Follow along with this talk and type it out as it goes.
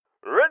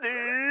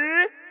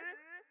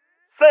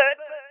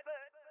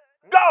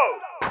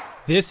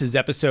This is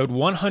episode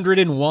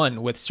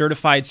 101 with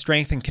certified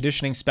strength and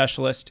conditioning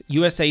specialist,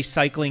 USA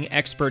cycling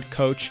expert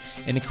coach,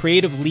 and the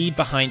creative lead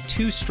behind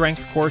 2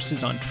 strength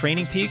courses on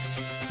Training Peaks,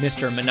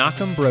 Mr.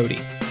 Menachem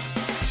Brodie.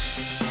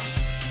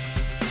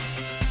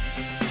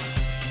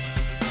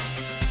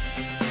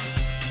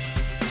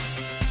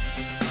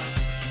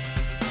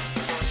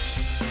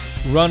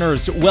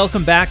 Runners,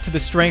 welcome back to the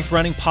Strength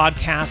Running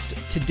Podcast.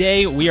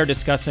 Today we are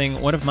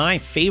discussing one of my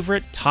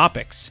favorite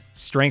topics,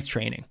 strength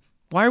training.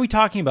 Why are we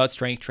talking about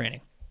strength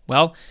training?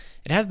 Well,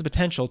 it has the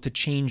potential to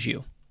change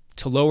you,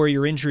 to lower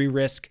your injury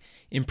risk,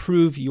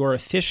 improve your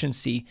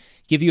efficiency,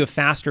 give you a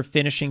faster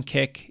finishing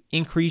kick,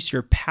 increase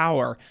your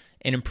power,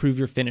 and improve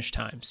your finish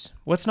times.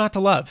 What's not to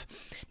love?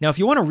 Now, if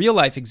you want a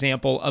real-life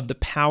example of the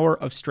power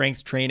of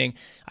strength training,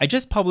 I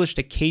just published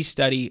a case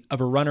study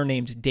of a runner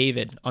named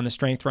David on the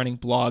Strength Running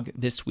blog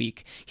this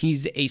week.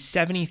 He's a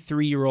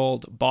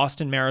 73-year-old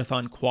Boston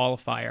Marathon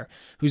qualifier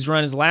who's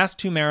run his last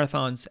 2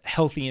 marathons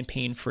healthy and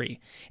pain-free.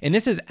 And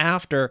this is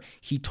after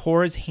he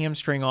tore his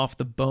hamstring off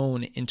the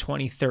bone in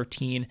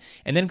 2013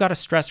 and then got a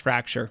stress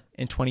fracture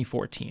in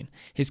 2014.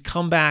 His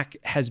comeback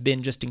has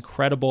been just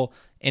incredible,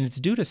 and it's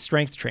due to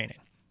strength training.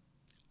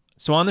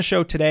 So on the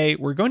show today,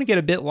 we're going to get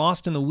a bit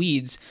lost in the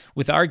weeds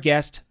with our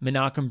guest,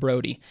 Menachem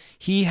Brodie.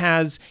 He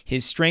has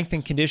his strength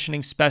and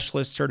conditioning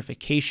specialist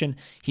certification.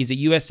 He's a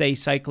USA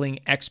cycling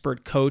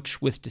expert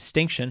coach with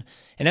distinction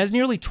and has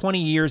nearly 20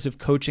 years of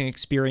coaching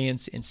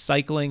experience in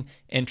cycling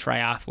and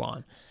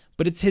triathlon.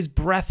 But it's his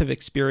breadth of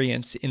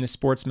experience in the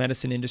sports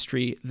medicine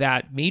industry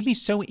that made me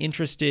so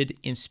interested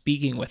in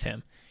speaking with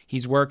him.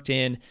 He's worked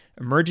in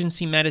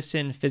emergency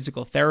medicine,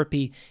 physical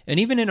therapy, and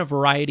even in a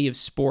variety of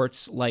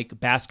sports like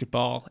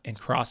basketball and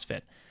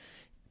CrossFit.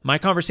 My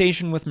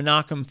conversation with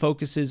Menachem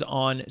focuses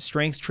on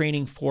strength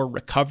training for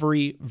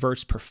recovery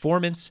versus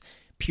performance,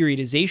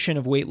 periodization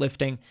of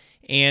weightlifting,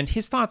 and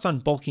his thoughts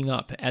on bulking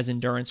up as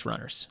endurance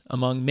runners,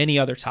 among many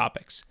other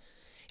topics.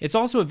 It's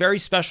also a very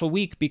special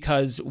week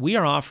because we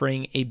are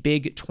offering a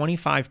big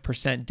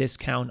 25%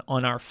 discount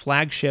on our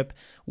flagship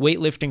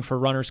Weightlifting for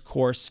Runners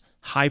course,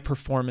 High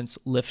Performance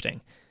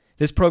Lifting.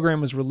 This program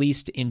was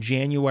released in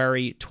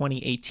January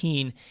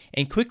 2018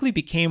 and quickly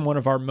became one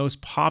of our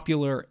most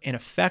popular and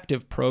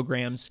effective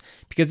programs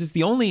because it's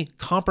the only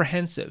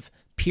comprehensive,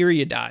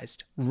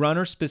 periodized,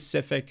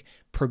 runner-specific,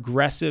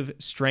 progressive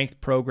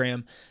strength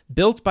program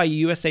built by a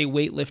USA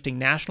Weightlifting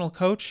national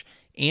coach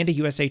and a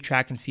USA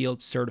Track and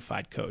Field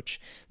certified coach.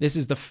 This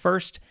is the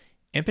first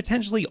and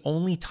potentially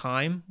only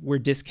time we're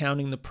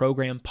discounting the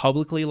program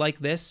publicly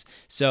like this,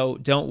 so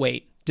don't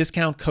wait.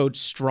 Discount code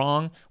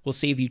STRONG will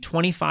save you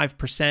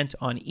 25%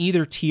 on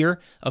either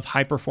tier of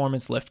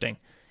high-performance lifting.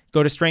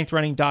 Go to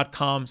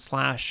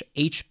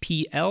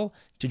strengthrunning.com/HPL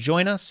to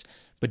join us,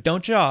 but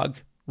don't jog,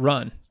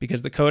 run,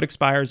 because the code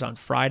expires on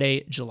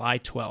Friday, July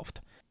 12th.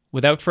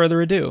 Without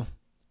further ado,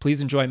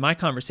 please enjoy my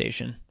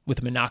conversation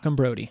with Menachem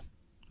Brodie.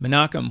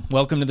 Menachem,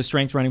 welcome to the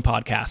Strength Running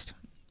Podcast.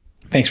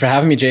 Thanks for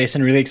having me,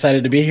 Jason. Really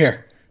excited to be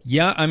here.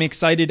 Yeah, I'm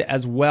excited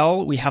as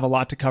well. We have a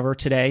lot to cover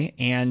today,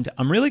 and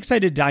I'm really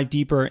excited to dive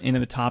deeper into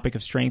the topic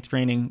of strength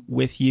training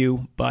with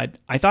you, but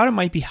I thought it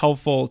might be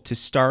helpful to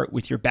start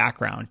with your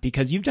background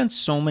because you've done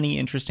so many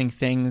interesting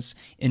things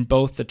in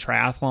both the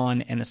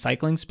triathlon and the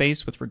cycling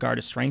space with regard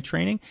to strength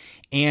training,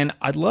 and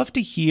I'd love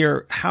to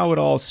hear how it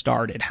all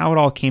started, how it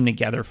all came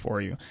together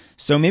for you.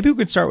 So maybe we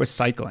could start with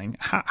cycling.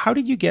 How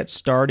did you get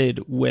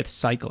started with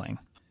cycling?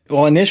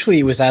 Well, initially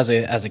it was as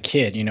a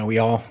kid. You know, we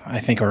all, I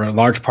think, or a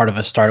large part of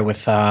us started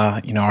with,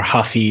 our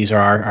Huffies or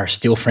our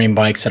steel frame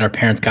bikes that our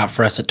parents got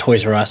for us at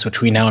Toys R Us,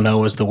 which we now know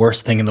was the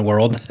worst thing in the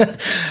world.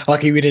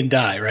 Lucky we didn't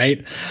die,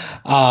 right?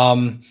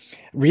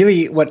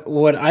 Really,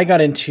 what I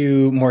got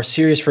into more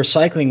serious for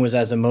cycling was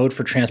as a mode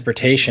for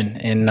transportation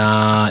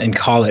in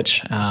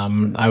college.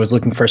 I was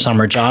looking for a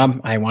summer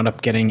job. I wound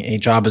up getting a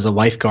job as a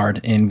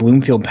lifeguard in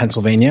Bloomfield,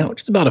 Pennsylvania,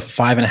 which is about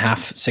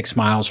 5.5, 6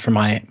 miles from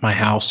my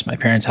house, my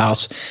parents'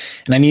 house.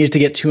 And I needed to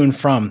get to and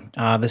from.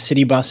 The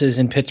city buses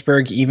in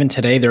Pittsburgh, even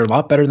today, they're a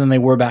lot better than they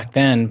were back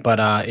then,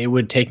 but it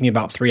would take me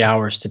about 3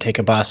 hours to take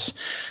a bus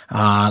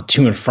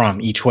to and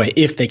from each way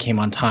if they came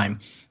on time.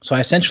 So I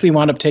essentially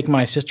wound up taking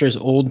my sister's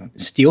old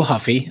steel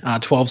Huffy,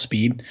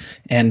 12-speed,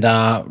 and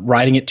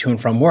riding it to and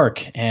from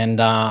work.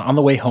 And on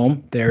the way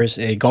home, there's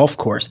a golf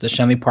course, the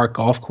Shenley Park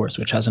Golf Course,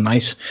 which has a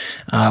nice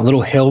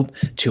little hill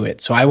to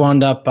it. So I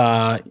wound up,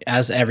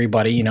 as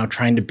everybody,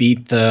 trying to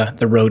beat the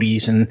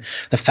roadies and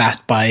the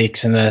fast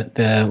bikes and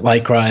the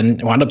Lycra,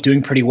 and wound up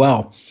doing pretty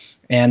well.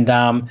 And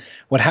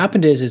what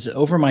happened is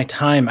over my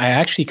time, I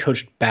actually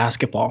coached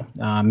basketball,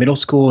 middle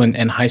school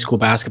and high school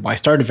basketball. I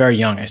started very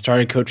young. I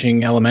started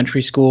coaching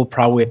elementary school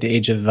probably at the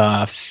age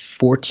of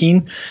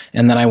 14,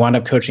 and then I wound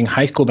up coaching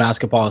high school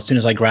basketball as soon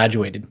as I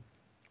graduated.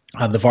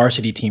 The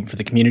varsity team for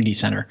the community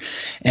center.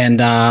 And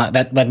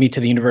that led me to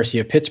the University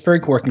of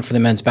Pittsburgh, working for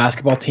the men's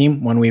basketball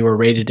team when we were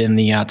rated in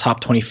the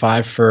top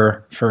 25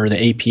 for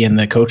the AP and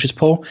the coaches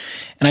poll.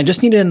 And I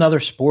just needed another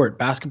sport.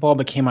 Basketball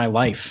became my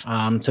life.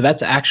 So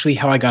that's actually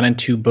how I got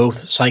into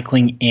both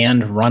cycling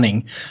and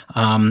running.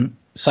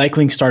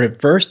 cycling started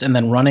first, and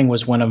then running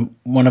was when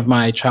one of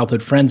my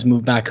childhood friends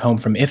moved back home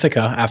from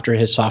Ithaca after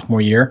his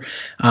sophomore year.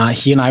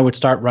 He and I would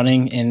start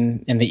running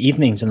in the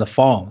evenings in the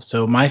fall.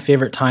 So my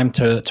favorite time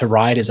to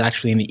ride is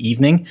actually in the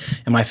evening,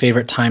 and my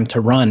favorite time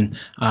to run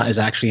is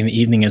actually in the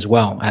evening as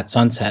well at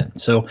sunset.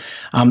 So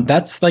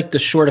that's like the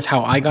short of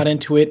how I got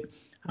into it.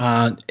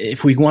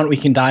 If we want, we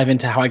can dive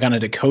into how I got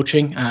into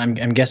coaching.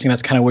 I'm guessing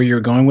that's kind of where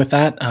you're going with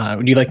that.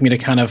 Would you like me to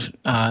kind of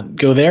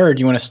go there, or do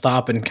you want to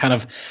stop and kind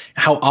of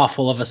how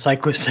awful of a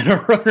cyclist and a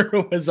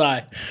runner was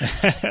I?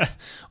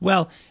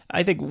 Well,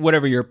 I think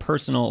whatever your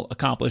personal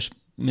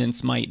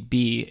accomplishments might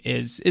be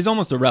is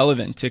almost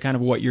irrelevant to kind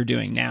of what you're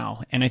doing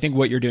now. And I think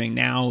what you're doing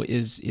now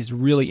is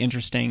really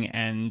interesting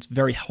and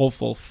very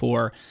helpful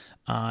for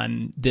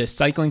the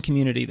cycling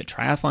community, the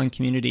triathlon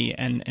community,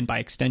 and by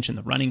extension,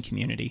 the running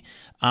community.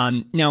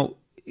 Now,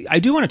 I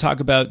do want to talk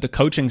about the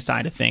coaching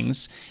side of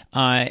things,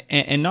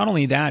 and not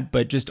only that,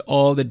 but just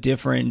all the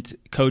different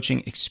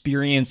coaching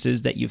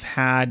experiences that you've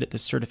had, the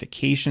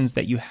certifications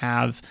that you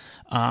have,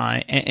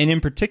 and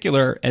in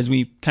particular, as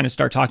we kind of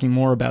start talking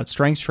more about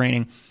strength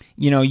training,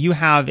 you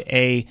have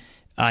a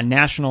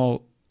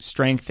national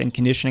Strength and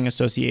Conditioning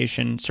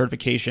Association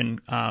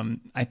certification.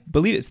 I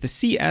believe it's the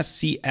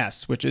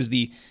CSCS, which is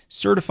the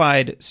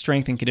Certified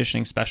Strength and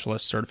Conditioning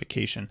Specialist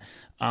certification.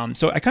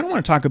 So I kind of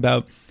want to talk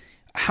about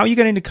how you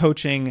got into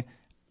coaching,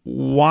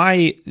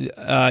 why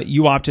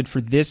you opted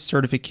for this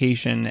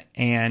certification,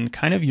 and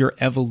kind of your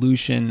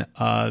evolution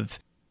of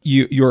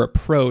your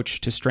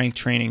approach to strength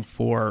training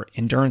for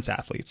endurance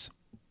athletes.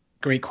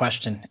 Great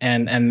question.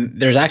 And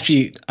there's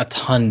actually a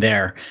ton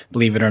there,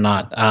 believe it or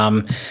not.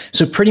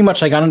 So pretty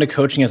much I got into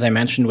coaching, as I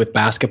mentioned, with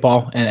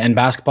basketball, and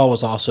basketball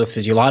was also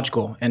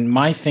physiological. And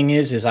my thing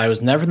is I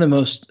was never the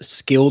most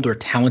skilled or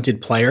talented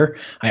player.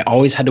 I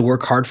always had to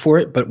work hard for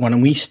it. But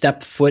when we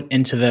stepped foot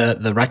into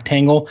the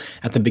rectangle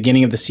at the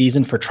beginning of the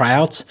season for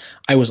tryouts,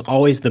 I was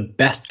always the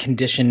best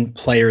conditioned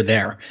player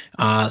there,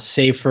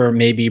 save for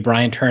maybe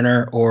Brian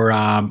Turner or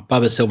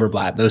Bubba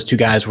Silverblad. Those two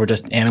guys were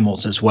just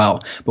animals as well.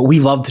 But we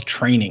loved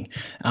training.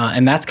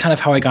 And that's kind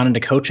of how I got into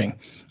coaching.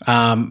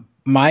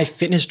 My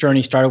fitness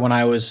journey started when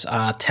I was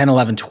 10,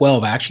 11,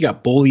 12. I actually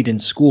got bullied in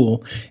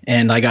school,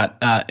 and I got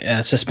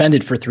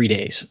suspended for 3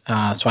 days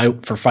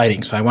for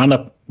fighting. So I wound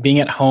up being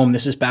at home.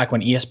 This is back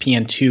when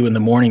ESPN2 in the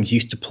mornings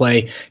used to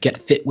play Get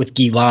Fit with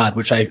Gilad,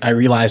 which I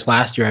realized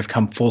last year I've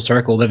come full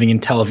circle living in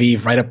Tel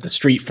Aviv, right up the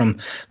street from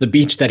the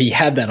beach that he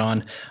had that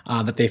on,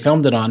 that they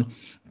filmed it on.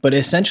 But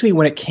essentially,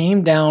 when it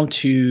came down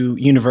to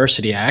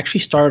university, I actually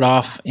started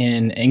off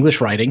in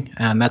English writing,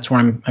 and that's where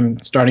I'm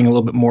starting a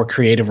little bit more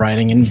creative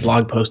writing and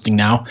blog posting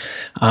now.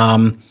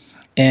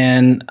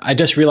 And I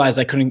just realized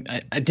I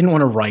didn't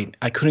want to write.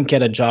 I couldn't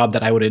get a job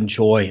that I would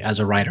enjoy as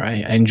a writer. I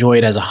enjoy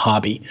it as a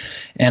hobby.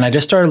 And I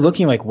just started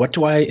looking like, what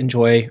do I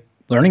enjoy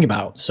learning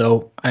about?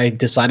 So I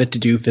decided to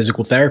do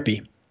physical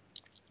therapy.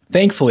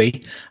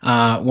 Thankfully,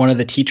 one of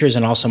the teachers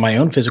and also my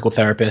own physical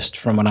therapist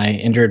from when I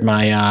injured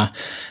my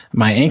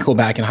ankle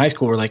back in high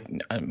school were like,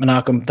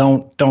 Menachem,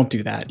 don't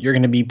do that. You're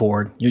going to be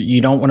bored. You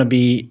don't want to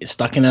be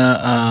stuck in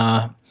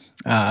a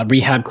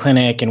rehab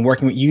clinic and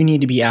working. You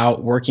need to be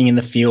out working in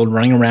the field,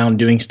 running around,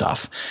 doing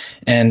stuff.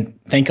 And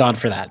thank God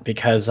for that,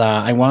 because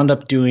I wound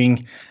up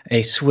doing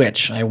a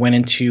switch. I went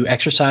into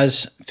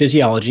exercise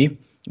physiology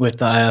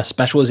with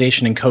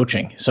specialization in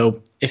coaching.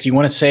 So if you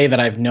want to say that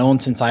I've known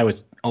since I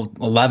was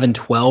 11,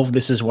 12,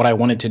 this is what I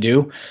wanted to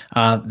do,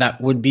 that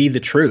would be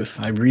the truth.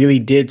 I really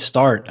did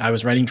start. I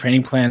was writing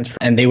training plans,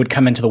 and they would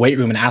come into the weight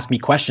room and ask me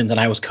questions, and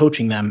I was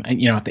coaching them.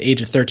 And, at the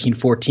age of 13,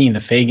 14, the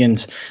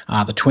Fagans,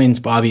 the twins,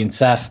 Bobby and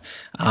Seth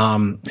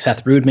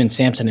Rudman,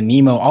 Samson and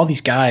Nemo, all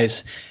these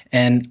guys.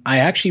 And I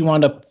actually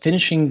wound up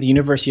finishing the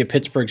University of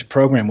Pittsburgh's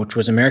program, which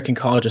was American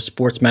College of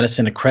Sports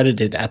Medicine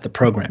accredited at the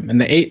program. And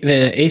the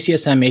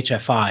ACSM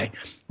HFI,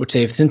 which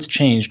they've since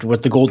changed, was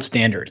the gold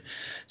standard.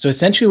 So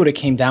essentially what it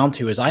came down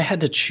to is I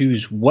had to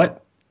choose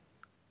what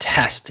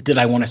test did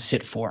I want to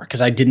sit for,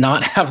 because I did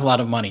not have a lot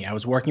of money. I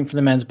was working for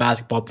the men's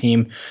basketball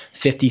team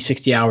 50,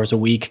 60 hours a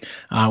week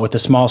with a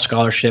small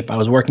scholarship. I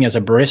was working as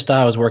a barista.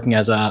 I was working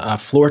as a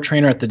floor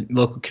trainer at the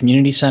local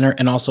community center,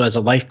 and also as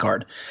a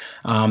lifeguard,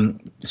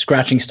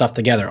 scratching stuff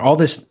together. All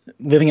this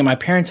living at my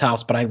parents'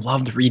 house, but I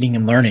loved reading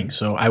and learning.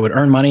 So I would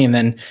earn money and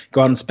then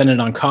go out and spend it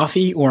on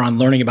coffee or on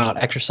learning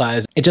about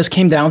exercise. It just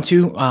came down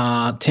to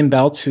Tim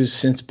Beltz, who's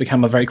since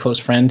become a very close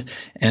friend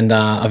and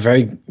a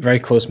very, very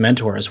close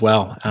mentor as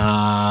well.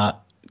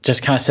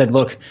 Just kind of said,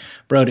 look,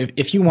 Brodie,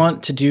 if you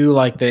want to do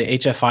like the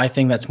HFI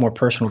thing, that's more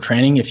personal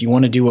training. If you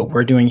want to do what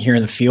we're doing here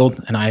in the field,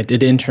 and I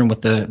did intern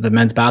with the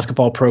men's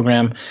basketball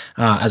program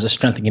as a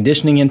strength and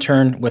conditioning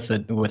intern with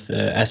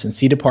the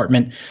S&C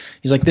department.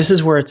 He's like, this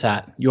is where it's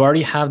at. You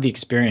already have the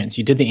experience.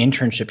 You did the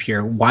internship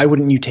here. Why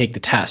wouldn't you take the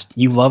test?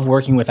 You love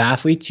working with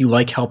athletes. You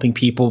like helping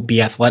people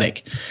be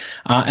athletic.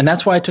 And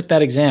that's why I took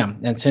that exam.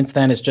 And since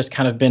then, it's just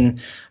kind of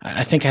been,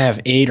 I think I have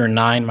 8 or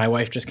 9. My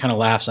wife just kind of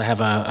laughs. I have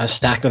a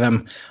stack of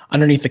them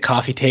underneath the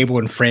coffee table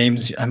in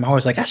frames. I'm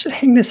always like, I should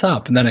hang this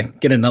up. And then I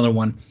get another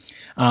one.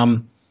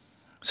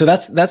 So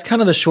that's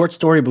kind of the short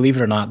story, believe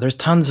it or not. There's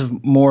tons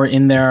of more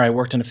in there. I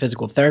worked in a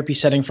physical therapy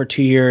setting for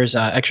 2 years,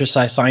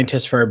 exercise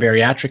scientist for a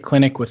bariatric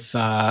clinic with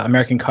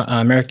American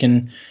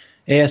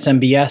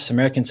ASMBS,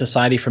 American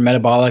Society for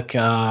Metabolic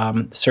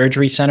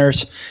Surgery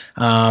Centers.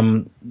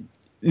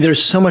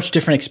 There's so much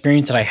different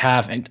experience that I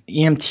have, and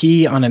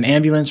EMT on an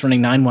ambulance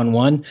running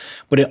 911,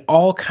 but it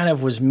all kind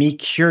of was me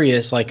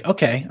curious, like,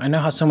 okay, I know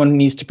how someone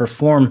needs to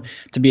perform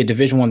to be a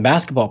Division I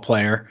basketball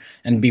player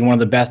and be one of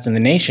the best in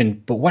the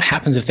nation, but what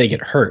happens if they get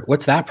hurt?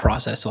 What's that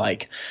process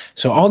like?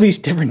 So all these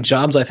different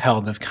jobs I've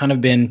held have kind of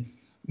been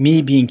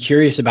me being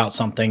curious about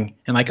something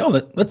and like,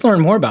 oh, let's learn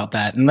more about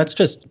that, and let's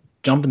just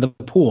jump in the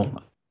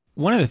pool.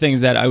 One of the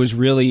things that I was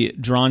really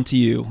drawn to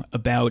you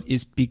about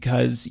is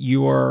because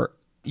your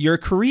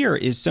career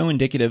is so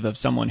indicative of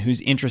someone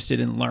who's interested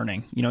in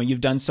learning. You know,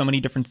 you've done so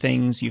many different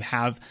things, you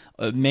have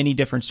many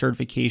different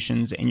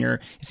certifications, and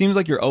it seems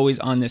like you're always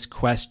on this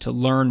quest to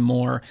learn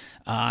more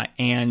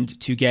and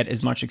to get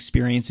as much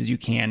experience as you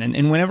can.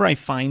 And whenever I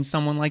find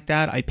someone like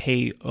that, I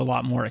pay a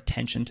lot more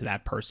attention to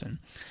that person.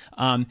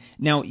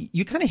 Now,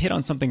 you kind of hit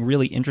on something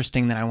really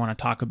interesting that I want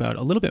to talk about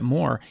a little bit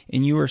more.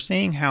 And you were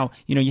saying how,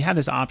 you have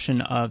this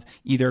option of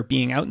either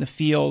being out in the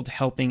field,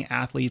 helping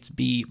athletes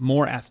be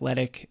more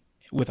athletic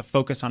with a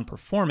focus on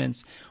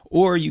performance,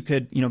 or you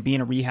could, be in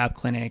a rehab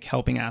clinic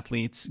helping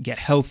athletes get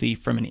healthy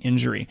from an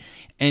injury.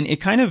 And it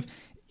kind of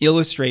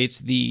illustrates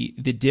the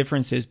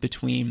differences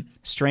between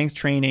strength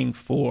training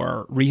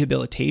for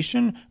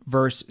rehabilitation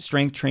versus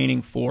strength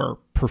training for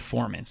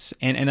performance.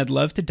 And I'd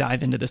love to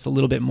dive into this a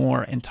little bit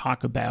more and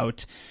talk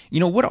about,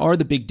 what are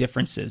the big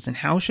differences and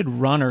how should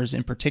runners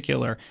in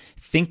particular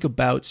think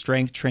about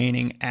strength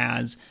training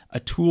as a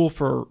tool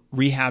for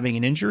rehabbing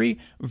an injury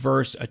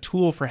versus a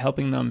tool for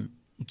helping them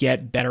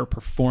get better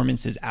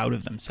performances out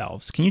of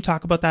themselves. Can you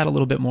talk about that a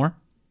little bit more?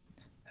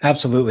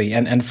 Absolutely.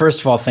 And first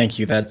of all, thank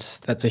you.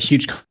 That's a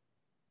huge to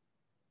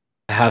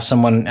have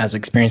someone as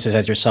experienced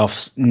as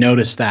yourself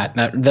notice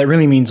that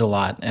really means a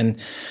lot. And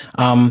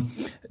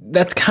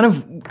that's kind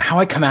of how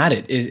I come at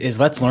it is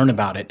let's learn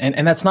about it.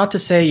 And that's not to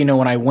say,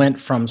 when I went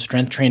from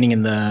strength training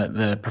in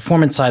the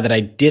performance side that I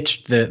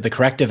ditched the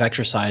corrective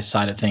exercise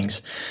side of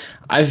things.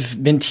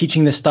 I've been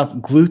teaching this stuff,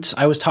 glutes.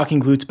 I was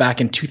talking glutes back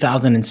in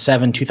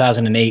 2007,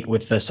 2008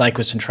 with the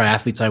cyclists and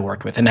triathletes I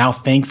worked with. And now,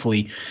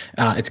 thankfully,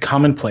 it's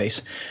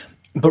commonplace.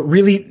 But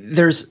really,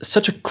 there's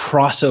such a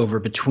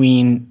crossover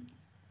between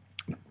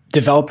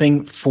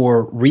developing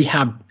for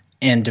rehab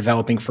and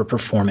developing for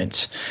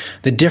performance.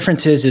 The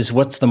difference is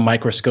what's the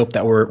microscope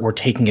that we're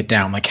taking it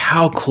down? Like,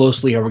 how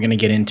closely are we going to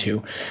get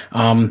into?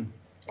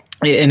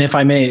 And if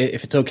I may,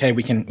 if it's okay,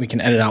 we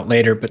can edit out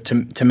later. But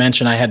to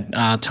mention, I had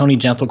Tony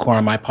Gentlecore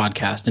on my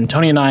podcast, and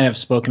Tony and I have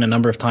spoken a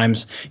number of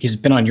times. He's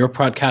been on your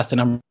podcast a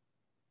number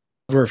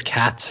of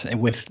cats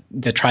with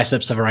the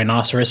triceps of a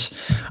rhinoceros.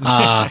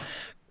 But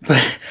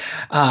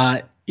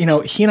he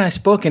and I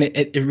spoke, and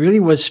it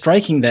really was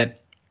striking that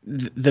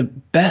the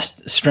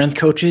best strength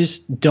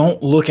coaches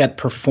don't look at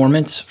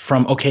performance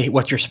from, okay,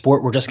 what's your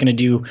sport? We're just going to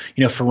do,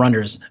 for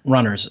runners,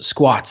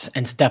 squats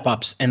and step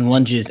ups and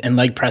lunges and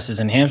leg presses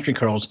and hamstring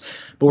curls.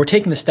 But we're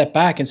taking the step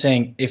back and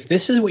saying, if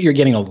this is what you're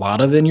getting a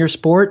lot of in your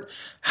sport,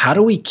 how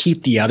do we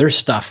keep the other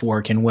stuff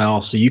working well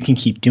so you can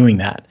keep doing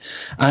that?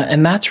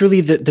 And that's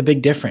really the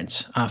big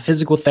difference.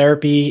 Physical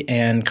therapy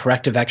and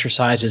corrective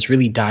exercise is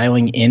really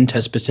dialing into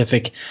a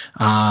specific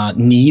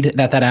need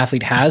that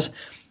athlete has.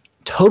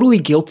 Totally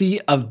guilty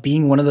of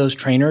being one of those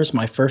trainers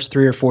my first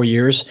 3 or 4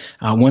 years.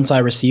 Once I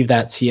received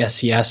that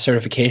CSCS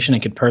certification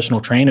and could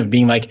personal train, of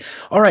being like,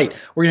 all right,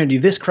 we're going to do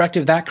this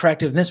corrective, that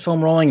corrective, this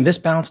foam rolling, this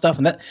balance stuff,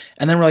 and that.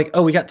 And then we're like,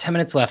 oh, we got 10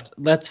 minutes left.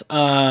 Let's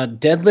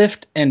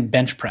deadlift and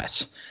bench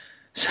press.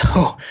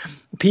 So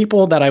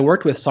people that I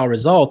worked with saw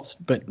results,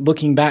 but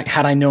looking back,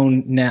 had I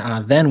known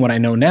then what I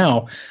know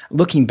now,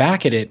 looking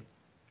back at it,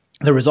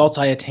 the results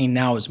I attain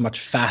now is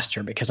much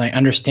faster because I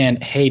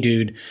understand, hey,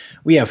 dude,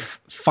 we have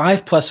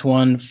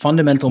 5+1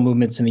 fundamental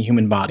movements in the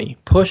human body: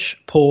 push,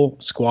 pull,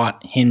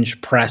 squat,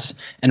 hinge, press,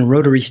 and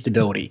rotary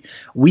stability.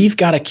 We've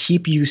got to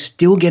keep you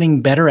still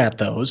getting better at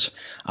those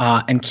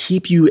and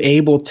keep you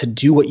able to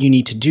do what you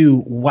need to do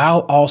while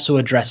also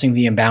addressing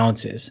the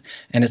imbalances.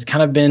 And it's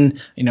kind of been,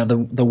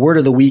 the word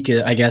of the week,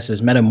 I guess,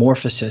 is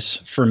metamorphosis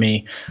for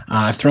me.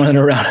 I've thrown it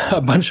around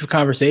a bunch of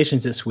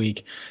conversations this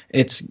week.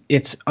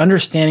 It's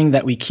understanding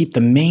that we keep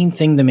the main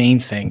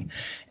thing.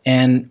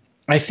 And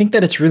I think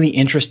that it's really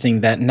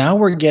interesting that now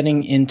we're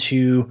getting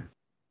into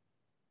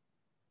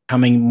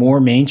becoming more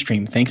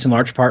mainstream, thanks in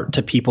large part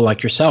to people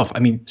like yourself. I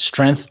mean,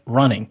 strength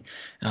running.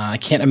 I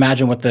can't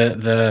imagine what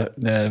the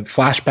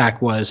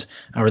flashback was,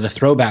 or the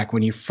throwback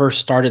when you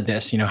first started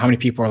this. How many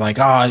people are like,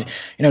 oh,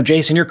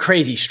 Jason, you're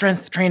crazy.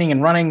 Strength training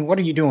and running, what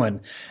are you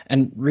doing?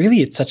 And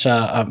really, it's such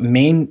a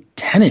main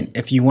tenet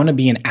if you want to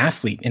be an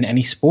athlete in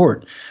any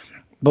sport.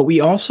 But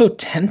we also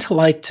tend to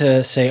like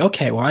to say,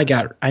 okay, well,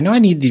 I know I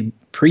need the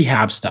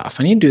prehab stuff.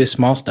 I need to do the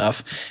small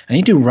stuff. I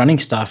need to do running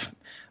stuff.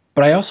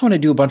 But I also want to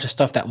do a bunch of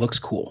stuff that looks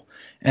cool.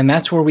 And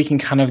that's where we can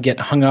kind of get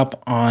hung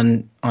up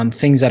on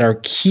things that are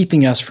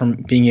keeping us from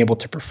being able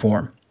to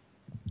perform.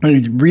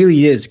 And it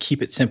really is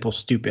keep it simple,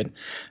 stupid.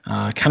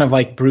 Kind of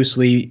like Bruce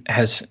Lee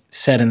has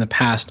said in the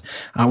past.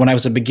 When I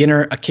was a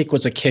beginner, a kick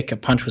was a kick, a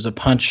punch was a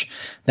punch.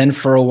 Then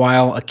for a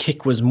while, a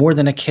kick was more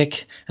than a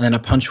kick, and then a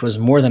punch was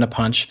more than a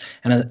punch.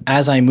 And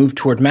as I moved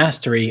toward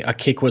mastery, a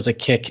kick was a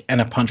kick, and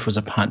a punch was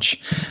a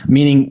punch.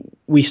 Meaning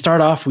we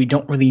start off, we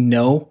don't really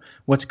know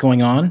what's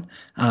going on.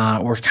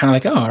 We're kind of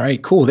like, oh, all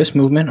right, cool, this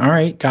movement, all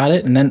right, got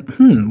it. And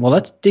then, well,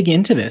 let's dig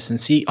into this and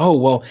see, oh,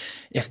 well,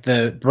 if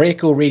the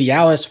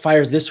brachioradialis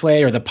fires this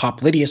way or the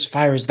popliteus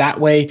fires that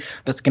way,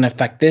 that's going to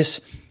affect this.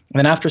 And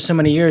then after so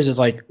many years is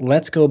like,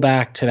 let's go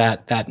back to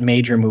that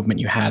major movement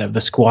you had of the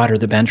squat or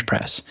the bench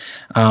press.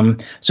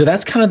 So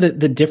that's kind of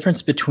the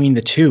difference between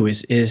the two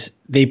is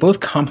they both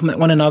complement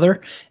one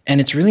another.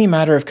 And it's really a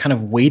matter of kind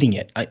of weighting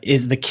it.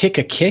 Is the kick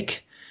a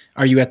kick?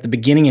 Are you at the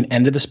beginning and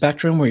end of the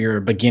spectrum where you're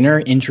a beginner,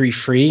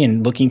 injury-free,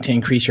 and looking to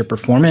increase your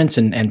performance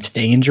and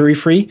stay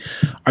injury-free?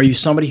 Are you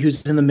somebody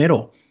who's in the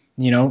middle?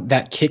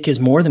 That kick is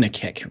more than a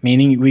kick,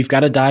 meaning we've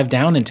got to dive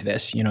down into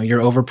this.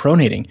 You're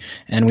overpronating.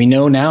 And we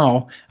know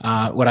now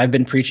what I've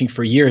been preaching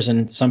for years,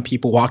 and some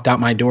people walked out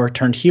my door,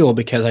 turned heel,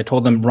 because I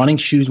told them running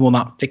shoes will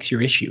not fix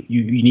your issue.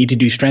 You need to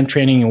do strength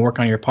training and work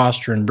on your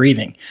posture and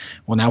breathing.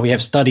 Well, now we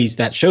have studies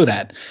that show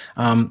that.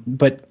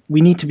 But we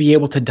need to be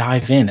able to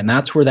dive in. And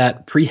that's where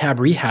that prehab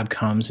rehab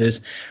comes,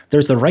 is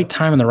there's the right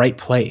time and the right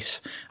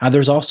place.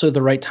 There's also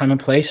the right time and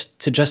place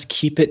to just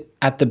keep it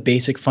at the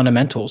basic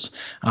fundamentals,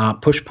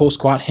 push, pull,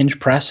 squat, hinge,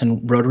 press,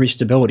 and rotary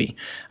stability.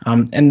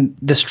 And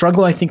the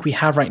struggle I think we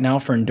have right now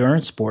for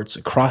endurance sports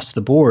across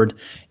the board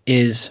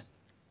is,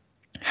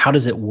 how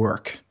does it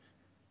work?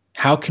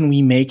 How can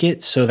we make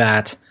it so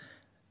that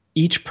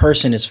each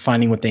person is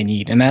finding what they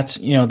need? And that's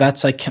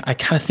like, I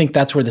kind of think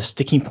that's where the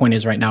sticking point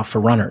is right now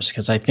for runners,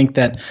 because I think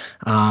that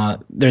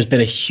there's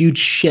been a huge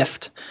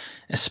shift,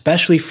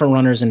 especially for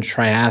runners and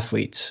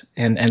triathletes,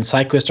 and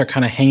cyclists are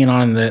kind of hanging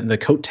on the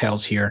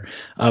coattails here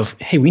of,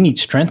 hey, we need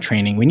strength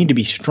training, we need to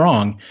be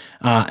strong,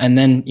 and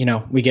then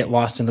we get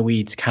lost in the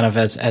weeds, kind of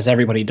as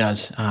everybody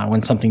does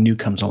when something new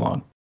comes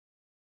along.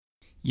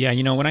 Yeah,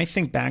 when I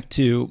think back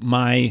to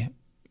my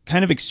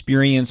kind of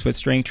experience with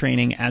strength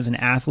training as an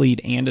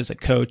athlete and as a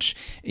coach,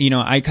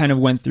 I kind of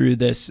went through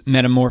this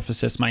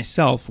metamorphosis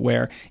myself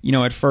where,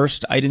 at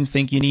first I didn't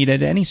think you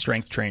needed any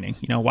strength training.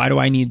 Why do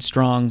I need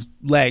strong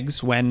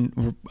legs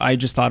when I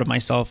just thought of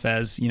myself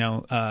as,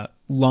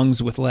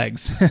 lungs with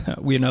legs?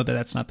 We know that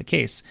that's not the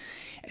case.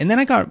 And then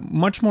I got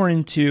much more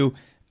into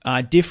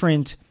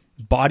different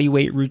body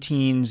weight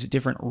routines,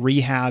 different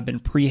rehab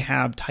and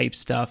prehab type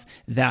stuff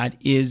that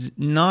is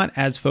not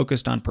as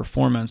focused on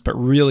performance, but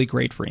really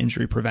great for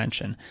injury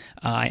prevention.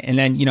 And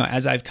then,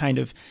 as I've kind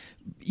of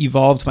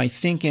evolved my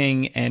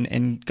thinking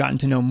and gotten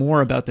to know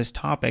more about this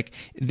topic,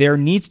 there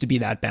needs to be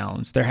that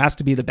balance. There has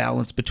to be the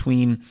balance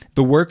between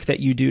the work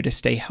that you do to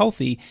stay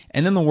healthy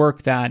and then the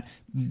work that,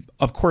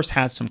 of course,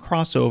 has some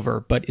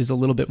crossover, but is a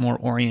little bit more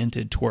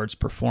oriented towards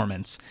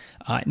performance.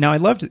 Now, I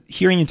loved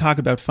hearing you talk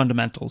about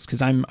fundamentals,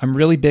 because I'm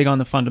really big on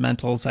the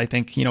fundamentals. I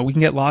think, we can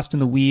get lost in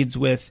the weeds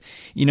with,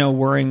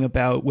 worrying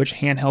about which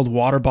handheld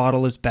water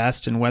bottle is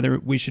best and whether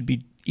we should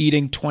be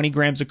eating 20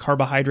 grams of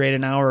carbohydrate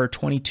an hour or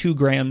 22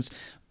 grams.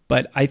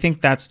 But I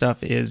think that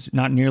stuff is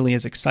not nearly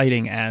as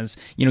exciting as,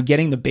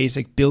 getting the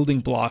basic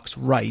building blocks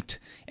right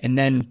and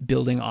then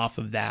building off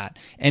of that.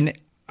 And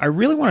I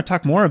really want to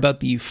talk more about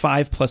the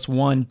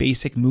 5+1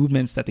 basic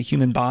movements that the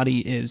human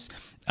body is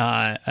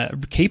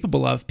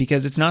capable of,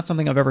 because it's not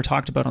something I've ever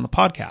talked about on the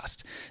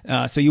podcast.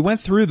 So you went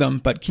through them,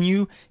 but can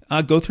you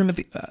go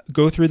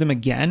through them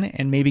again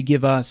and maybe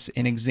give us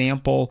an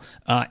example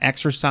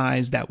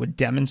exercise that would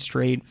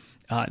demonstrate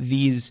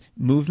these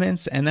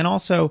movements? And then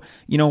also,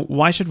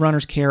 why should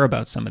runners care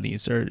about some of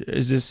these? Or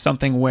is this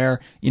something where,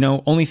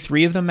 only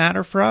 3 of them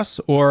matter for us?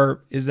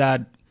 Or is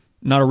that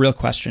not a real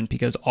question,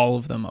 because all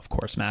of them, of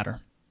course, matter?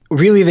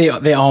 Really,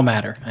 they all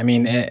matter. I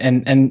mean,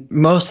 and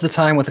most of the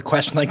time with a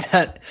question like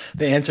that,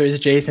 the answer is,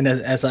 Jason,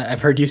 as I've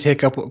heard you say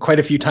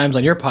quite a few times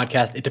on your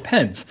podcast, it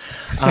depends.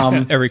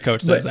 Every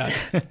coach says that.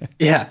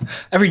 Yeah,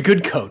 every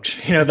good coach.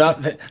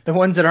 The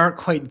ones that aren't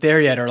quite there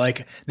yet are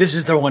like, this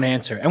is the one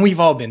answer. And we've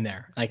all been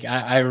there. Like,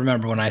 I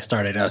remember when I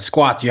started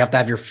squats, you have to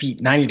have your feet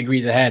 90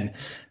 degrees ahead.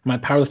 My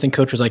powerlifting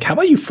coach was like, how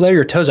about you flare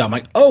your toes out? I'm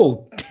like,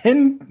 oh,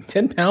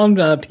 10-pound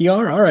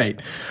PR? All right.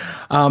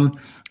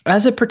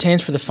 As it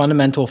pertains for the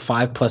fundamental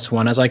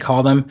 5+1, as I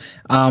call them,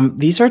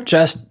 these are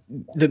just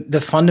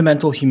the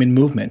fundamental human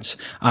movements.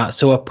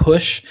 So a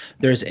push,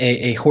 there's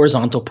a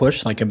horizontal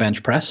push, like a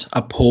bench press,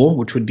 a pull,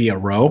 which would be a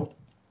row,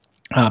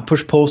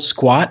 push, pull,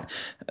 squat.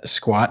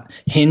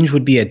 Hinge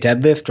would be a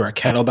deadlift or a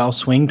kettlebell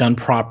swing done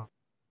properly.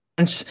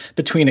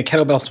 Between a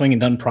kettlebell swing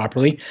and done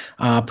properly.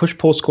 Push,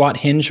 pull, squat,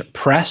 hinge,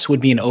 press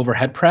would be an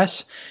overhead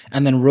press.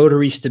 And then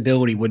rotary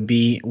stability would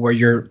be where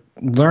you're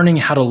learning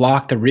how to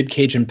lock the rib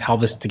cage and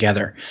pelvis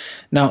together.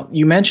 Now,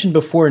 you mentioned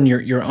before in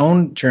your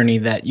own journey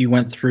that you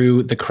went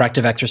through the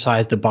corrective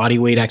exercise, the body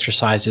weight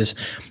exercises.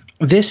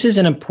 This is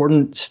an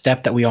important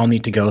step that we all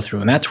need to go through,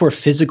 and that's where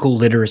physical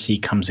literacy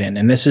comes in.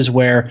 And this is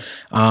where,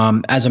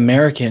 as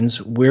Americans,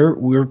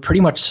 we're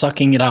pretty much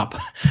sucking it up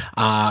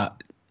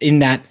in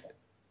that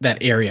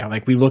area.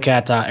 Like we look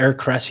at Eric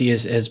Cressy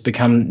has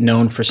become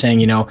known for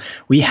saying,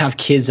 we have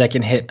kids that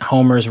can hit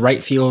homers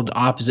right field,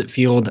 opposite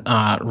field,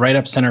 right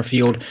up center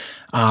field.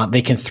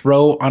 They can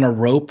throw on a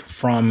rope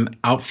from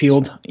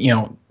outfield,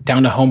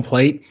 down to home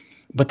plate,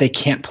 but they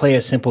can't play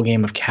a simple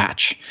game of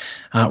catch.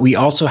 We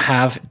also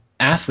have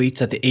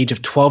athletes at the age of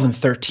 12 and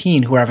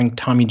 13 who are having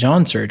Tommy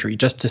John surgery,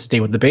 just to stay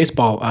with the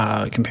baseball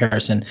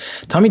comparison.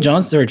 Tommy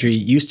John surgery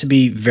used to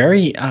be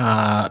very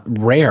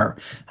rare.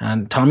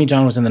 Tommy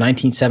John was in the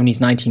 1970s,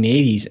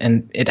 1980s,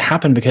 and it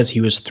happened because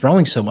he was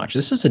throwing so much.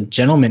 This is a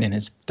gentleman in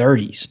his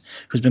 30s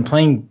who's been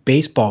playing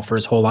baseball for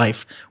his whole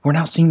life. We're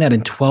now seeing that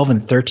in 12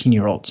 and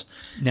 13-year-olds.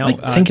 Now,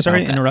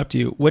 sorry to interrupt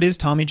you. What is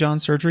Tommy John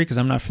surgery? Because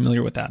I'm not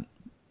familiar with that.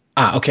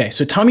 Okay.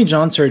 So Tommy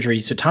John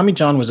surgery. So Tommy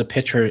John was a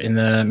pitcher in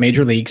the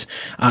major leagues.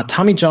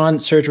 Tommy John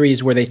surgery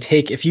is where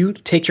if you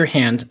take your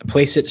hand,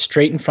 place it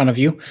straight in front of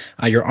you,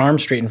 your arm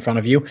straight in front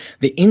of you,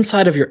 the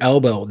inside of your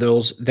elbow,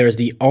 there's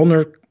the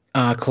ulnar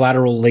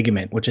collateral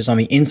ligament, which is on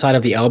the inside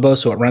of the elbow.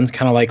 So it runs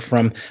kind of like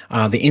from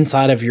the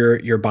inside of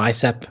your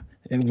bicep,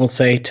 we'll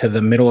say, to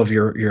the middle of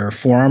your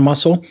forearm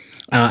muscle.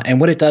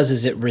 And what it does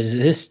is it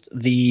resists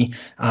the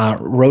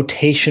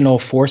rotational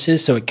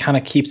forces. So it kind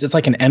of it's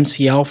like an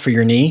MCL for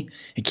your knee.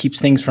 It keeps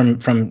things from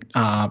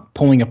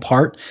pulling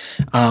apart.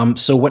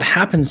 So what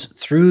happens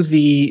through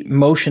the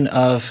motion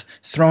of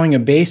throwing a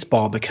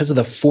baseball, because of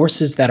the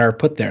forces that are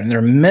put there, and there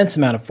are immense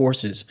amount of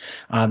forces,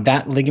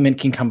 that ligament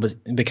can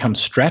become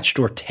stretched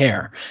or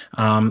tear.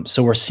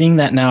 So we're seeing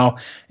that now.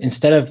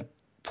 Instead of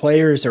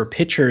players or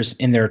pitchers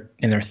in their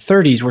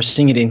 30s, we're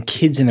seeing it in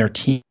kids in their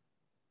teens.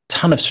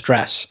 Ton of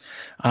stress.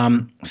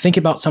 Think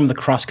about some of the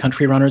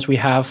cross-country runners we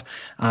have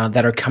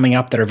that are coming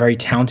up that are very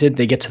talented.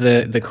 They get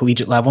to the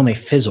collegiate level and they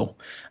fizzle.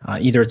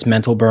 Either it's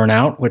mental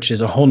burnout, which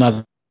is a whole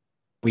nother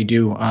we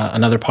do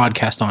another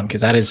podcast on,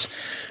 because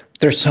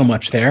there's so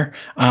much there.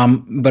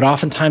 But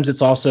oftentimes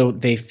it's also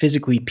they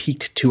physically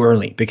peaked too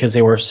early because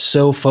they were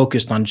so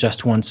focused on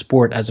just one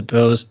sport as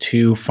opposed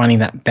to finding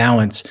that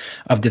balance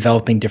of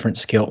developing different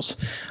skills.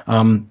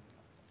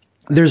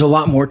 There's a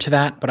lot more to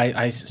that, but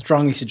I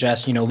strongly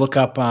suggest, look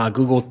up,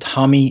 Google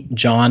Tommy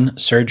John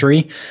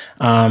surgery.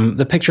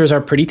 The pictures are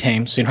pretty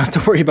tame, so you don't have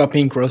to worry about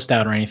being grossed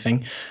out or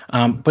anything.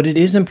 But it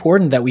is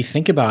important that we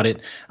think about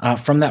it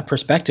from that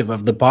perspective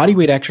of the body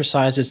weight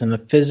exercises and the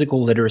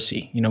physical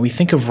literacy. We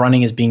think of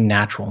running as being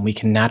natural and we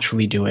can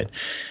naturally do it.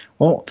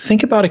 Well,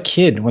 think about a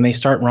kid when they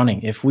start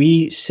running. If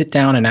we sit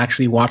down and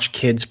actually watch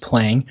kids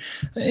playing,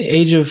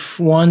 age of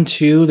 1,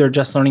 2, they're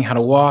just learning how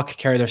to walk,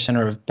 carry their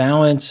center of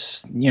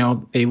balance.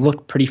 They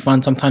look pretty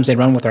fun. Sometimes they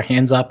run with their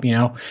hands up,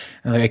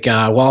 like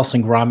Wallace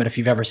and Gromit, if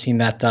you've ever seen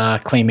that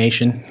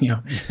claymation,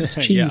 it's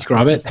cheese, yeah.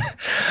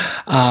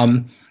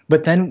 Gromit.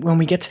 But then when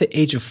we get to the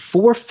age of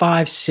 4,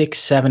 5, 6,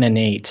 7, and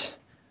 8,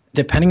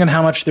 depending on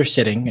how much they're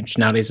sitting, which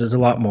nowadays is a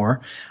lot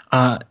more,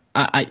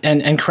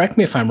 and correct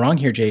me if I'm wrong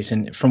here,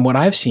 Jason, from what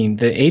I've seen,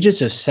 the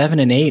ages of 7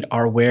 and 8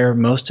 are where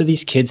most of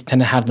these kids tend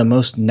to have the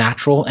most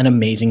natural and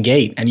amazing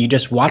gait. And you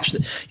just watch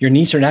your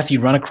niece or nephew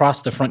run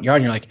across the front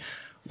yard and you're like,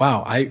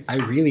 wow, I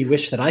really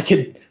wish that I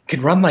could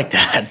run like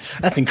that.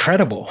 That's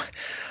incredible.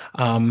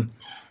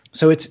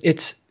 So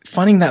it's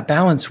finding that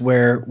balance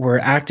where we're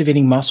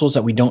activating muscles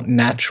that we don't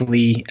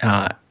naturally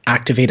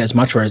activate as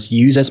much or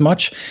use as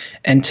much.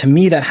 And to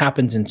me, that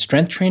happens in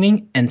strength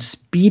training and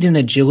speed and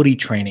agility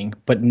training,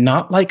 but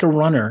not like a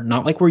runner,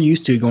 not like we're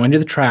used to going to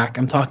the track.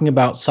 I'm talking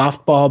about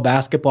softball,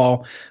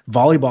 basketball,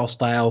 volleyball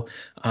style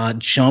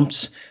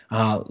jumps,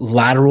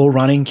 lateral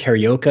running,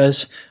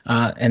 cariokas,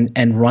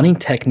 and running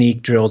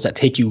technique drills that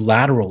take you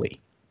laterally.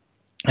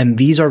 And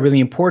these are really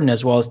important,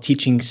 as well as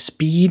teaching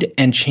speed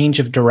and change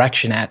of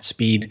direction at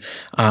speed,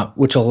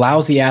 which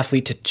allows the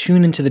athlete to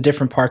tune into the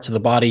different parts of the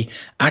body,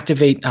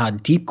 activate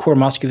deep core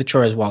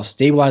musculature as well as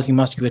stabilizing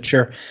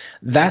musculature.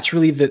 That's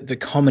really the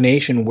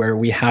culmination where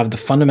we have the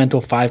fundamental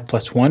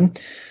 5+1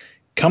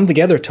 come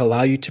together to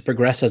allow you to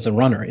progress as a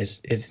runner,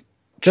 is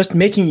just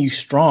making you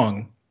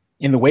strong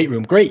in the weight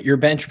room. Great, your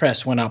bench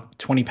press went up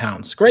 20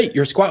 pounds. Great,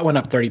 your squat went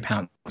up 30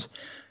 pounds.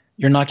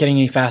 You're not getting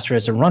any faster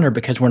as a runner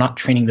because we're not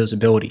training those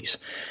abilities.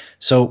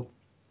 So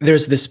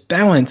there's this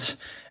balance,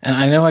 and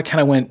I know I kind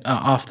of went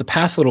off the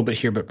path a little bit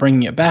here, but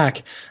bringing it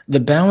back,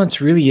 the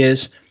balance really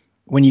is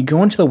when you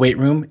go into the weight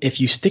room, if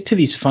you stick to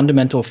these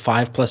fundamental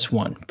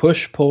 5+1,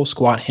 push, pull,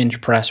 squat,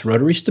 hinge, press,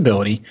 rotary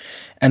stability,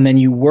 and then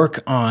you work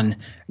on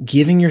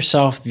giving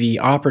yourself the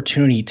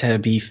opportunity to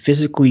be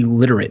physically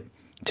literate,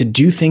 to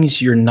do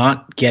things you're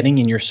not getting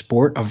in your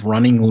sport of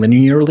running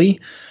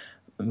linearly,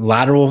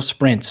 lateral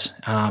sprints,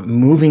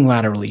 moving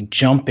laterally,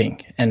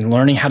 jumping, and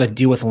learning how to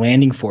deal with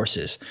landing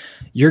forces,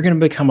 you're going to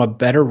become a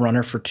better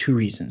runner for 2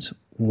 reasons.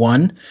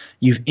 1,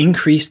 you've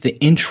increased the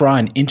intra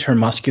and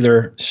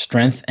intermuscular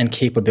strength and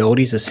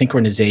capabilities of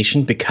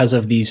synchronization because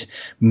of these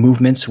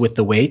movements with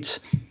the weights.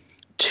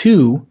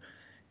 2,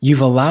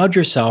 you've allowed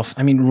yourself,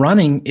 I mean,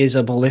 running is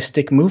a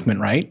ballistic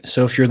movement, right?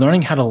 So if you're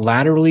learning how to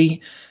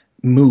laterally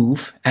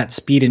move at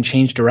speed and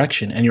change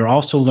direction, and you're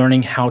also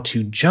learning how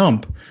to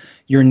jump,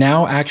 you're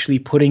now actually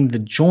putting the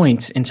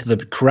joints into the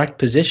correct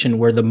position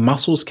where the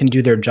muscles can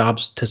do their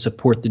jobs to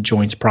support the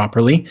joints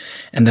properly.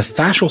 And the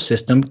fascial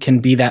system can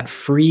be that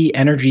free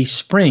energy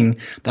spring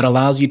that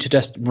allows you to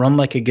just run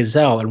like a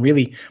gazelle and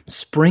really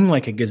spring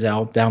like a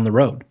gazelle down the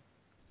road.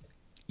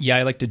 Yeah,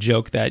 I like to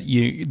joke that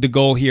the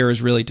goal here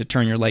is really to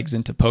turn your legs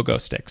into pogo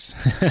sticks.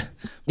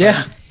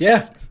 Yeah.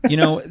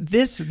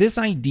 This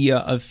idea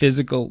of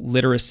physical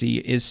literacy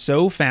is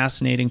so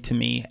fascinating to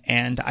me,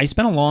 and I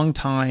spent a long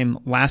time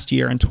last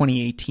year in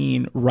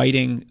 2018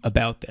 writing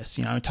about this.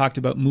 I talked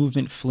about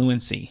movement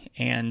fluency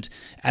and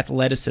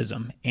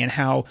athleticism, and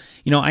how,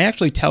 I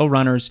actually tell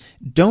runners,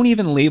 don't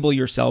even label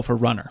yourself a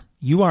runner.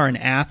 You are an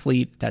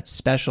athlete that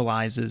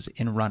specializes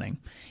in running.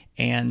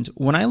 And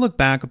when I look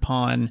back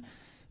upon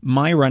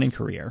my running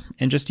career,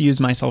 and just to use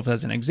myself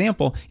as an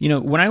example,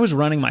 when I was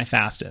running my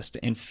fastest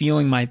and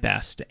feeling my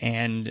best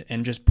and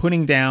just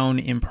putting down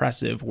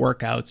impressive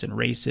workouts and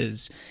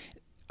races,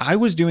 I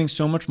was doing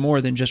so much more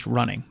than just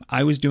running.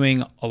 I was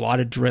doing a lot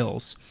of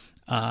drills.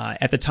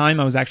 At the time,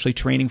 I was actually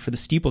training for the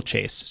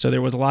steeplechase, so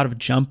there was a lot of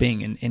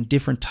jumping and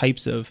different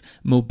types of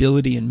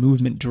mobility and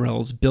movement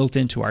drills built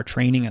into our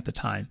training at the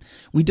time.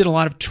 We did a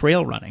lot of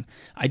trail running.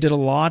 I did a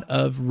lot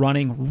of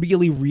running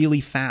really, really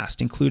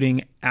fast,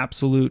 including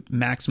absolute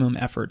maximum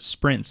effort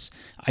sprints.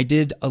 I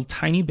did a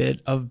tiny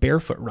bit of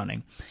barefoot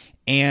running,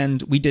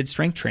 and we did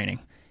strength training.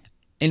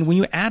 And when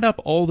you add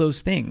up all those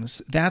things,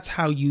 that's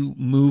how you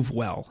move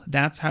well.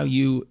 That's how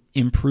you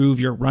improve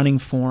your running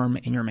form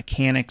and your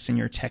mechanics and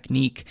your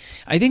technique.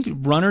 I think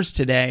runners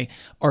today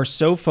are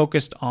so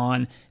focused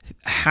on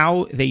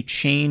how they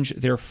change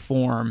their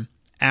form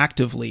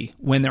actively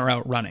when they're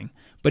out running.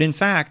 But in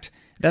fact,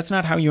 that's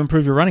not how you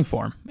improve your running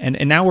form. And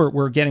now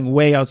we're getting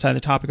way outside the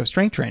topic of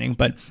strength training,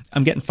 but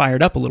I'm getting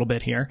fired up a little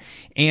bit here.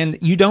 And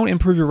you don't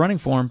improve your running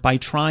form by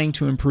trying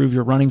to improve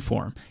your running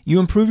form. You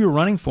improve your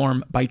running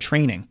form by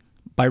training.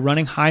 By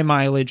running high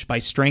mileage, by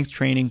strength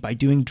training, by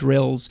doing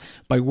drills,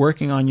 by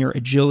working on your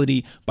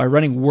agility, by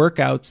running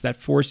workouts that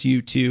force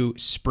you to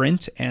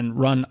sprint and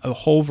run a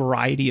whole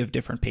variety of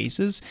different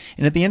paces.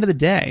 And at the end of the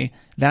day,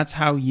 that's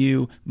how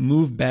you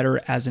move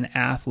better as an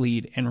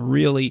athlete and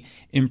really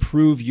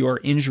improve your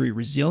injury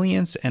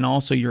resilience and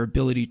also your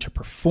ability to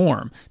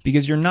perform,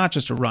 because you're not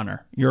just a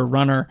runner. You're a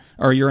runner,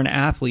 or you're an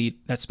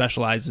athlete that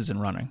specializes in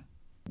running.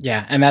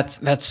 Yeah, and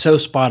that's so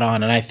spot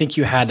on. And I think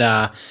you had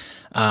a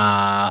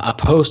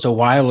post a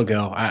while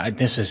ago.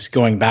 This is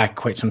going back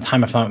quite some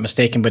time, if I'm not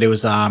mistaken, but it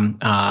was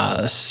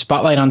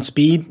Spotlight on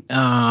Speed.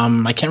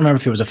 I can't remember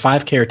if it was a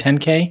 5K or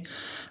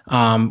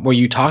 10K, where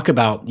you talk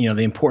about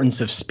the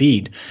importance of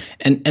speed.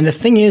 And the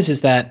thing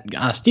is that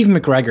Stephen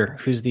McGregor,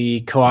 who's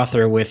the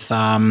co-author with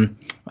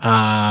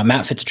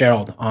Matt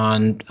Fitzgerald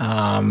on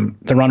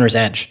The Runner's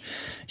Edge,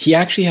 he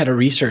actually had a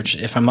research,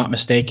 if I'm not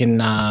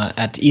mistaken,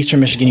 at Eastern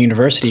Michigan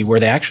University, where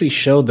they actually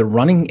showed the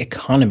running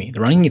economy, the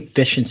running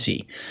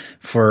efficiency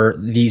for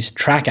these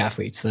track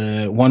athletes,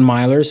 the 1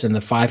 milers and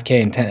the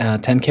 5K and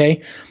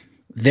 10K.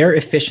 Their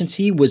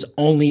efficiency was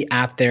only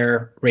at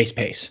their race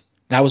pace.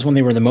 That was when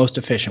they were the most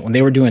efficient. When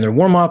they were doing their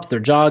warm-ups,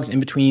 their jogs, in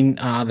between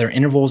their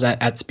intervals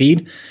at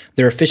speed,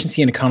 their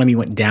efficiency and economy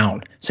went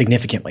down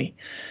significantly.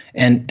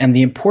 And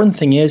the important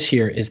thing is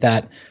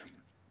that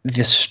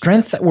the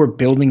strength that we're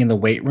building in the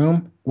weight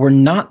room, we're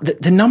not,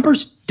 the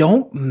numbers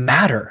don't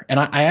matter. And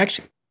I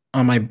actually,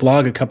 on my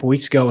blog a couple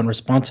weeks ago, in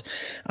response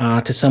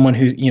to someone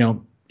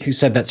who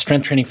said that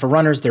strength training for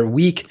runners, they're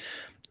weak.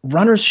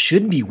 Runners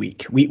should be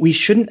weak. We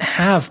shouldn't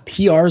have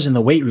PRs in the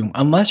weight room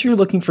unless you're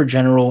looking for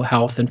general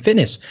health and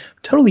fitness.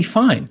 Totally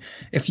fine.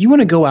 If you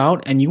want to go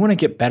out and you want to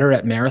get better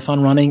at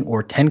marathon running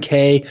or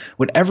 10K,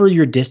 whatever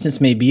your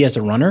distance may be as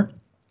a runner,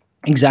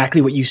 exactly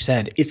what you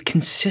said. It's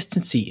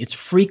consistency, it's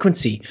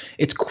frequency,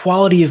 it's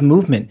quality of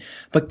movement.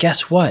 But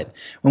guess what?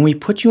 When we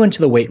put you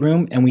into the weight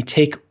room and we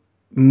take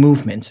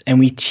movements and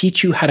we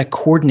teach you how to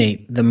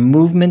coordinate the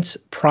movements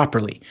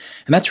properly,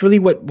 and that's really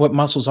what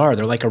muscles are.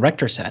 They're like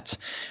erector sets.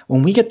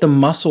 When we get the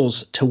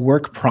muscles to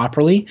work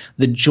properly,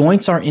 the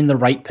joints are in the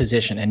right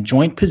position, and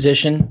joint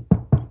position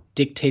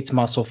dictates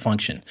muscle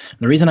function.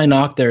 The reason I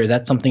knocked there is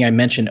that's something I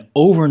mentioned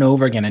over and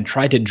over again and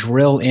tried to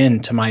drill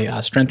into my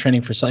strength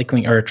training for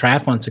cycling or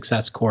triathlon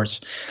success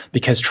course,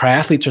 because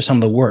triathletes are some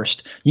of the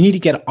worst. You need to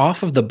get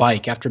off of the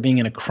bike after being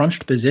in a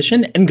crunched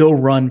position and go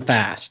run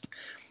fast,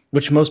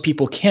 which most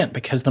people can't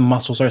because the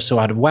muscles are so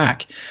out of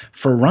whack.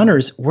 For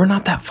runners, we're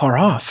not that far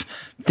off.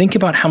 Think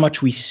about how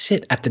much we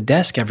sit at the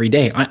desk every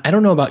day. I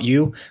don't know about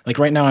you. Like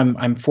right now,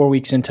 I'm 4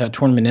 weeks into a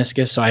torn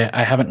meniscus, so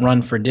I haven't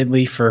run for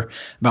diddly for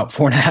about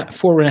four and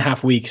a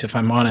half weeks, if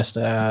I'm honest.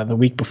 The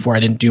week before, I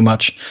didn't do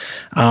much.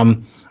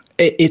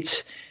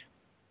 It's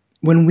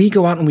when we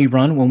go out and we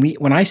run,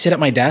 when I sit at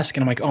my desk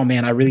and I'm like, oh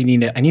man, I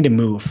need to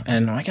move.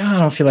 And I'm like, oh, I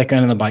don't feel like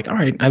going on the bike. All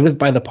right, I live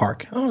by the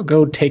park. I'll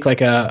go take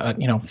like a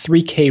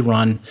 3K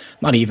run.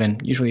 Not even.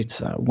 Usually it's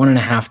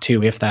 1.5,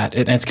 2, if that.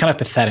 And it's kind of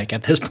pathetic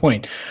at this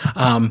point.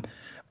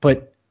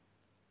 But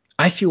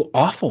I feel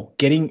awful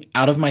getting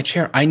out of my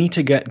chair. I need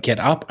to get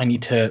up. I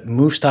need to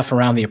move stuff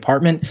around the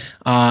apartment.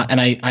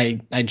 And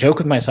I joke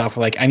with myself,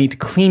 like, I need to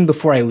clean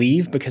before I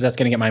leave because that's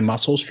going to get my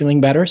muscles feeling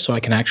better so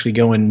I can actually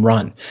go and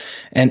run.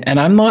 And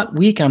I'm not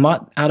weak. I'm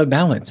not out of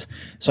balance.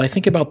 So I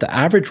think about the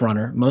average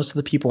runner. Most of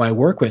the people I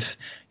work with,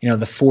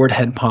 the forward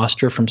head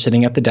posture from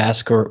sitting at the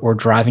desk or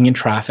driving in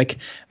traffic,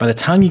 by the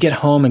time you get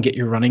home and get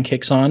your running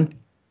kicks on,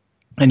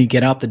 and you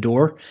get out the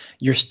door,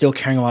 you're still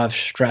carrying a lot of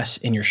stress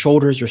in your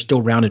shoulders. You're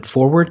still rounded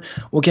forward.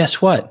 Well, guess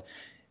what?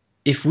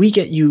 If we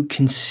get you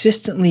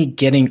consistently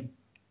getting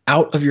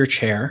out of your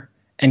chair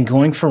and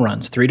going for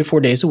runs 3 to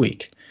 4 days a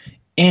week,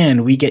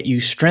 and we get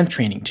you strength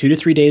training 2 to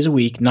 3 days a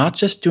week, not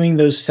just doing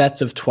those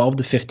sets of 12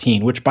 to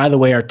 15, which, by the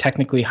way, are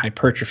technically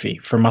hypertrophy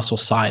for muscle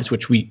size,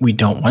 which we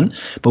don't want,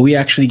 but we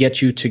actually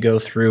get you to go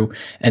through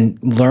and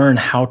learn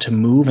how to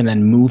move and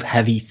then move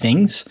heavy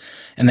things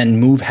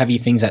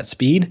at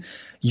speed.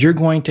 You're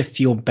going to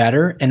feel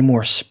better and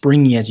more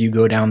springy as you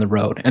go down the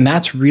road. And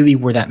that's really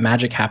where that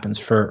magic happens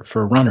for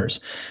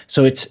runners.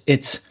 So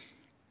it's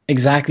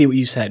exactly what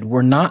you said.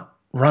 We're not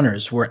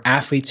runners. We're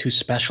athletes who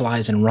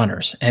specialize in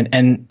runners.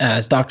 And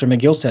as Dr.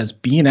 McGill says,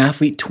 be an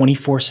athlete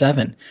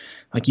 24/7.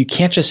 Like, you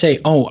can't just say,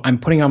 oh, I'm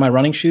putting on my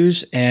running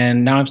shoes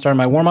and now I'm starting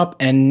my warm up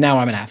and now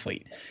I'm an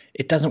athlete.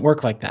 It doesn't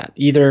work like that.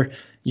 Either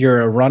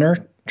you're a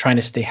runner trying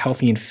to stay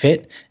healthy and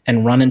fit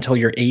and run until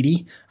you're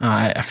 80.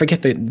 I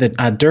forget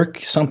the Dirk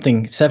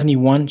something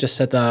 71 just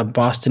set the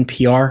Boston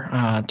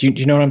PR. Do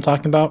you know what I'm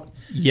talking about?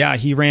 Yeah,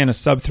 he ran a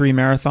sub-3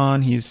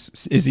 marathon.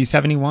 Is he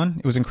 71?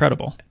 It was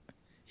incredible.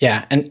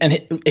 Yeah, and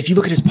if you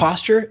look at his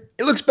posture,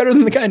 it looks better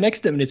than the guy next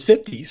to him in his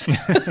 50s.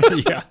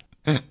 Yeah.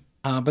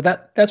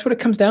 But that's what it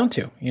comes down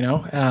to,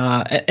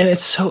 and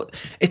it's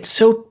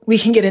so we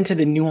can get into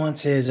the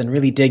nuances and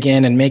really dig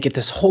in and make it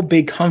this whole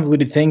big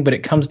convoluted thing, but it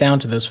comes down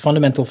to those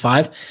fundamental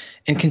 5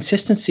 and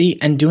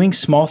consistency and doing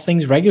small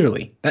things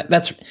regularly.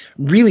 That's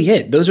really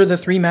it. Those are the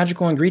 3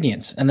 magical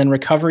ingredients, and then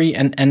recovery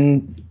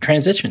and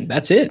transition.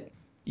 That's it.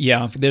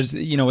 Yeah, there's,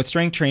 with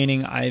strength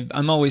training,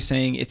 I'm always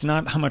saying it's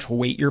not how much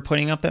weight you're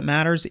putting up that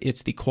matters,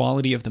 it's the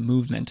quality of the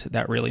movement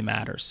that really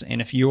matters. And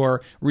if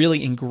you're really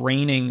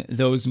ingraining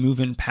those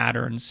movement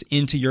patterns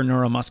into your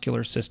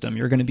neuromuscular system,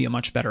 you're going to be a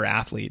much better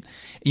athlete.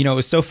 It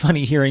was so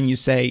funny hearing you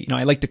say,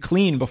 I like to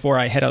clean before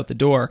I head out the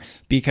door,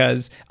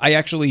 because I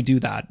actually do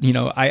that.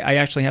 I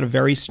actually had a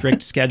very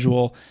strict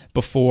schedule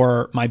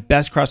before my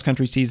best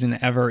cross-country season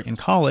ever in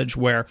college,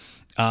 where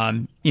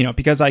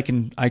because I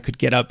could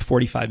get up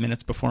 45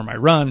 minutes before my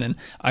run, and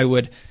I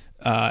would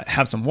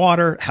have some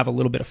water, have a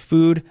little bit of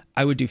food.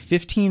 I would do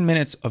 15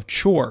 minutes of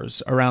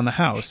chores around the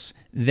house.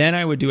 Then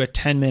I would do a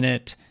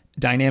 10-minute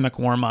dynamic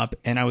warm up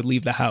and I would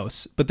leave the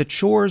house. But the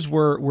chores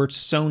were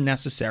so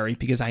necessary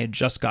because I had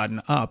just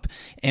gotten up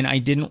and I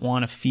didn't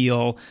want to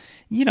feel,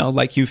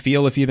 like you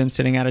feel if you've been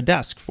sitting at a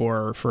desk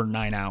for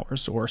 9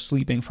 hours or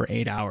sleeping for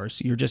 8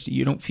 hours. You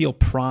don't feel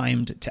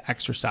primed to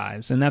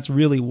exercise. And that's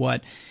really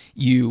what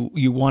you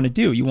want to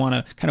do. You want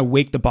to kind of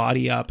wake the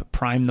body up,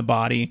 prime the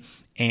body,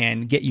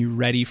 and get you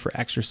ready for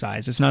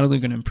exercise. It's not only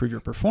going to improve your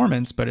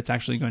performance, but it's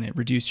actually going to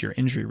reduce your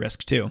injury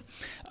risk too.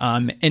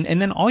 And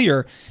then all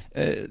you're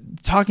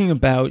talking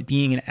about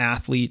being an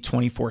athlete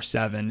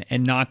 24/7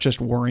 and not just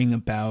worrying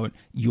about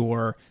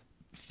your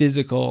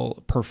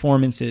physical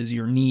performances,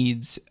 your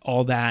needs,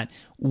 all that.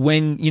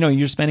 When,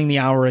 you're spending the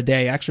hour a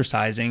day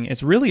exercising,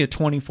 it's really a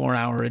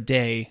 24-hour a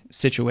day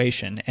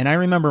situation. And I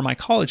remember my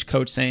college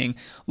coach saying,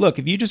 look,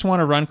 if you just want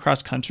to run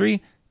cross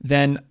country,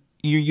 then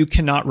you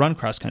cannot run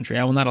cross country.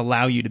 I will not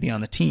allow you to be on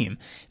the team.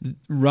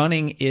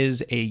 Running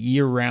is a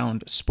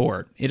year-round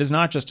sport. It is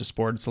not just a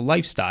sport, it's a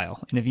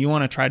lifestyle. And if you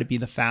want to try to be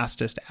the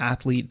fastest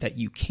athlete that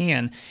you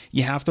can,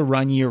 you have to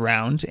run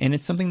year-round. And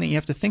it's something that you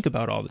have to think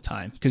about all the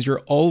time because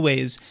you're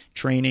always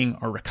training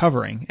or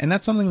recovering. And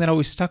that's something that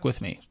always stuck with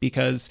me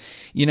because,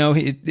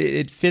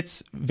 it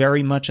fits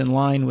very much in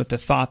line with the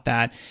thought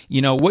that,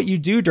 what you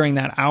do during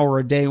that hour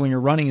a day when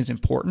you're running is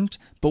important,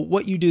 but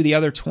what you do the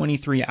other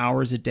 23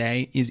 hours a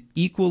day is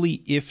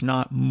equally, if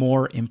not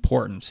more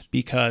important,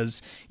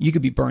 because you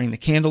could be burning the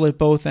candle at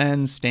both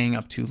ends, staying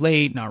up too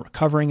late, not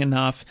recovering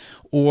enough,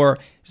 or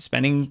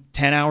spending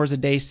 10 hours a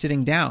day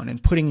sitting down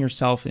and putting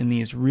yourself in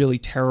these really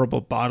terrible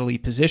bodily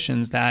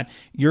positions that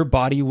your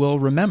body will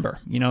remember.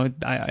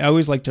 I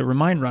always like to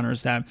remind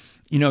runners that,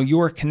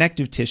 your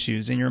connective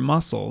tissues and your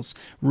muscles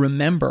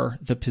remember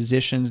the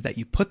positions that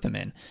you put them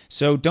in.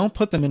 So don't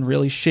put them in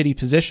really shitty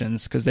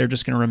positions because they're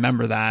just going to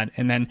remember that.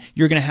 And then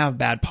you're going to have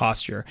bad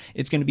posture.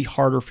 It's going to be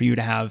harder for you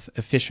to have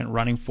efficient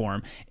running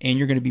form, and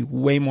you're going to be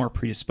way more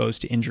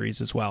predisposed to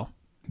injuries as well.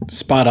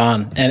 Spot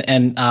on.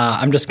 And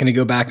I'm just going to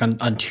go back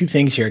on 2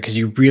 things here because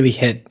you really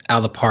hit out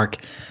of the park.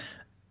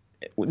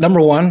 Number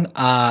one,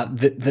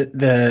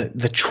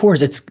 the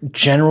chores, it's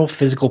general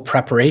physical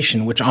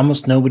preparation, which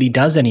almost nobody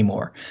does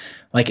anymore.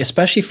 Like,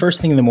 especially first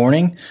thing in the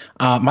morning,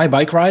 my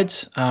bike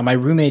rides, my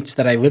roommates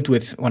that I lived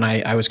with when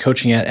I was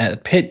coaching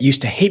at Pitt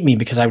used to hate me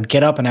because I would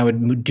get up and I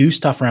would do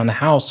stuff around the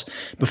house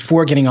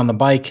before getting on the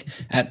bike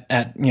at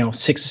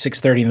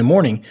 6:30 in the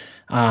morning.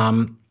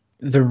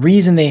 the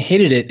reason they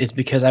hated it is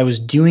because I was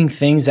doing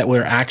things that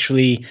were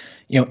actually,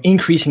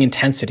 increasing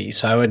intensity.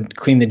 So I would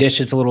clean the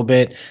dishes a little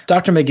bit.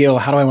 Dr. McGill,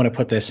 how do I want to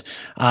put this?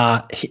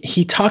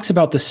 He talks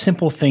about the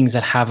simple things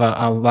that have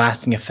a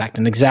lasting effect,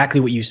 and exactly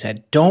what you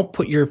said. Don't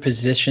put your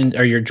position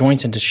or your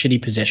joints into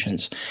shitty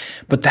positions.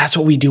 But that's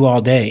what we do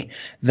all day.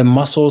 The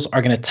muscles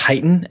are going to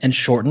tighten and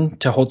shorten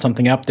to hold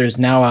something up. There's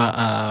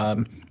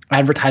now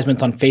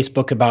advertisements on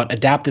Facebook about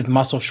adaptive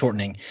muscle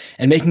shortening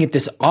and making it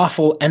this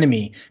awful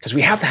enemy, because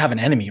we have to have an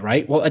enemy,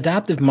 right? Well,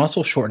 adaptive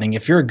muscle shortening,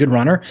 if you're a good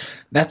runner,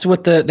 that's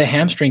what the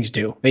hamstrings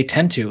do. They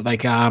tend to.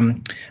 Like,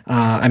 I'm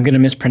going to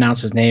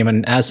mispronounce his name,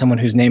 and as someone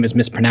whose name is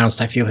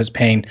mispronounced, I feel his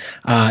pain.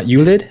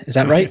 Ulid, is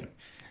that right?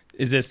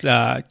 Is this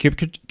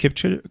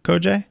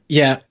Kipchoge?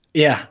 Yeah.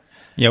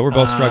 Yeah, we're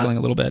both struggling a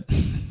little bit.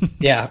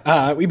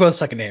 Yeah, we both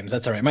suck at names.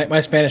 That's all right.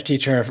 My Spanish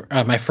teacher,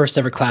 my first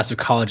ever class of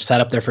college,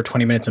 sat up there for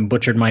 20 minutes and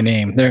butchered my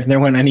name. There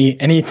went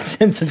any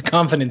sense of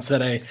confidence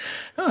that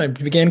I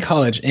began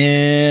college,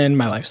 and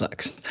my life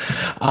sucks.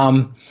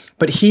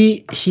 But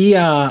he's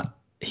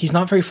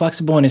not very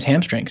flexible in his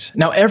hamstrings.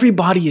 Now, every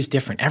body is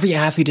different. Every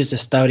athlete is a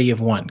study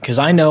of one, because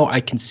I know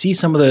I can see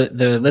some of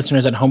the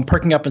listeners at home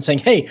perking up and saying,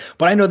 hey,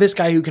 but I know this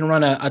guy who can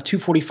run a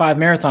 2:45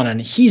 marathon, and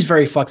he's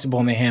very flexible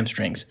in the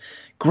hamstrings.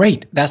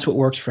 Great. That's what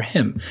works for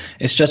him.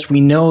 It's just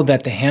we know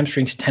that the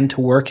hamstrings tend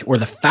to work, or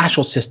the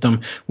fascial system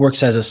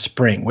works as a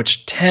spring,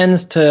 which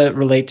tends to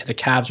relate to the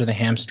calves or the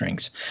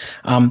hamstrings.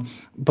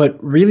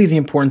 But really the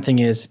important thing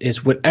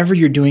is whatever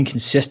you're doing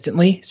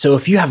consistently. So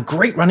if you have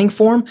great running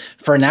form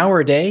for an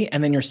hour a day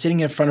and then you're sitting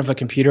in front of a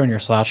computer and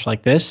you're slouched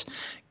like this,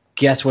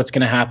 guess what's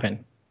going to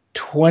happen?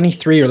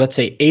 23 or let's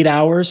say 8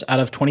 hours out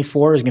of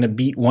 24 is going to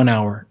beat 1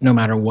 hour no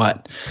matter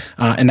what.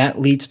 And that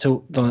leads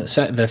to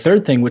the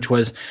third thing, which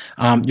was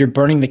you're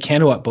burning the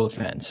candle at both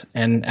ends.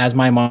 And as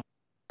my mom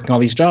working all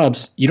these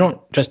jobs, you don't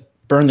just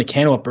burn the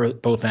candle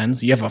at both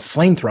ends. You have a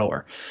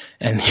flamethrower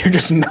and you're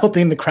just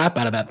melting the crap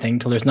out of that thing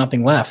till there's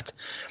nothing left.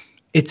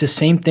 It's the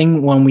same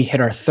thing when we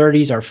hit our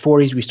 30s, our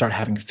 40s, we start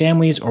having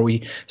families, or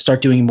we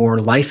start doing more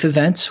life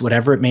events,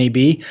 whatever it may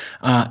be,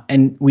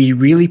 and we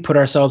really put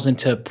ourselves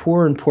into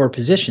poorer and poorer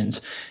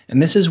positions.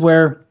 And this is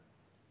where,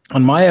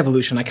 on my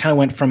evolution, I kind of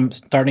went from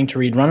starting to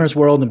read Runner's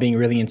World and being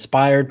really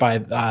inspired by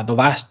the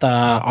last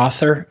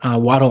author,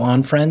 Waddle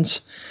on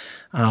Friends.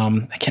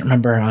 I can't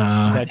remember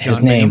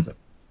his name. Bingham?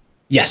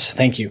 Yes,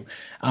 thank you.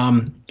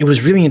 It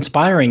was really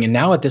inspiring, and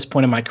now at this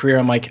point in my career,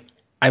 I'm like,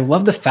 I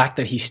love the fact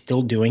that he's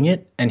still doing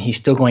it and he's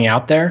still going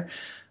out there,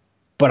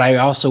 but I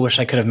also wish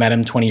I could have met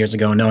him 20 years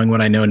ago, knowing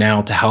what I know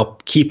now, to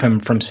help keep him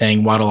from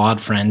saying waddle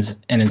odd friends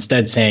and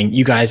instead saying,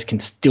 you guys can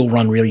still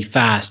run really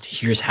fast.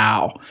 Here's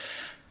how.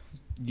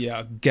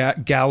 Yeah.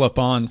 Gallop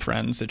on,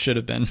 friends. It should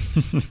have been.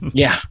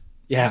 Yeah.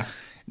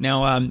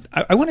 Now,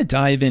 I want to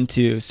dive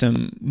into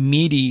some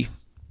meaty,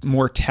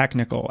 more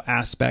technical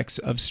aspects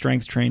of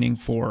strength training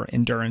for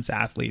endurance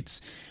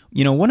athletes.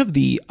 One of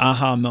the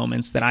aha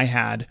moments that I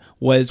had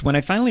was when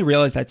I finally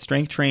realized that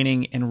strength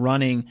training and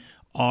running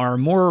are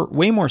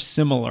way more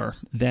similar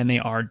than they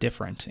are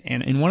different.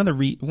 And one of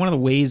the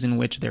ways in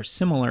which they're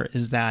similar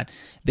is that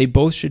they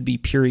both should be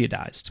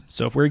periodized.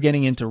 So if we're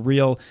getting into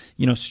real,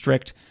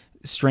 strict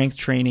strength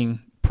training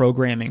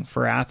programming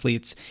for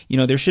athletes,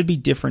 there should be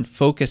different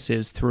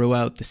focuses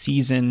throughout the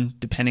season,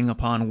 depending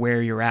upon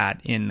where you're at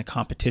in the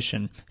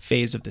competition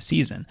phase of the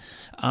season.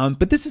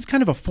 But this is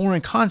kind of a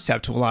foreign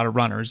concept to a lot of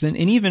runners. And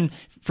even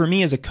for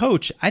me as a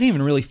coach, I didn't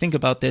even really think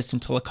about this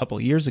until a couple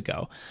of years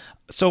ago.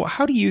 So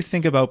how do you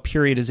think about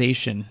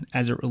periodization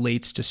as it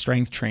relates to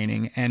strength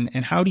training?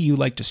 And how do you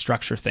like to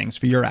structure things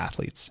for your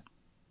athletes?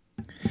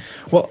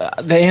 Well,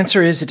 the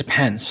answer is it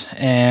depends.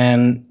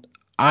 And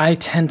I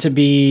tend to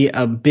be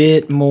a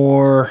bit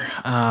more,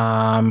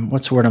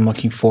 what's the word I'm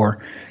looking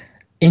for?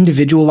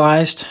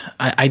 Individualized.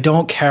 I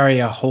don't carry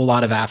a whole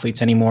lot of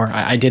athletes anymore.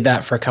 I did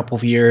that for a couple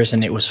of years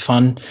and it was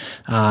fun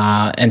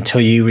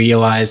until you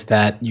realize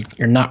that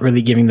you're not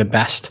really giving the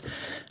best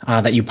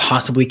that you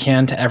possibly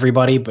can to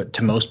everybody, but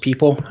to most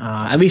people.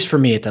 At least for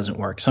me, it doesn't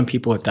work. Some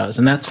people it does,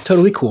 and that's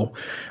totally cool.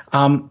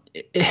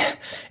 It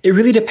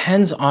really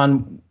depends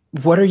on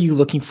what are you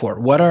looking for?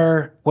 What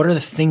are the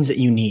things that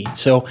you need?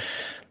 So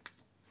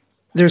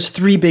there's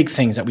three big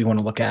things that we want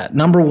to look at.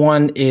 Number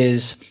one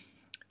is,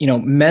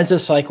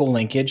 mesocycle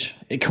linkage.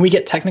 Can we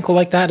get technical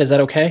like that? Is that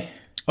okay?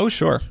 Oh,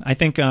 sure. I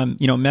think,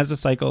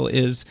 mesocycle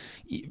is,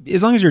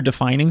 as long as you're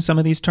defining some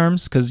of these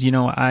terms, because,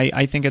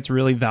 I think it's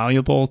really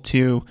valuable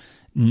to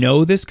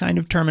know this kind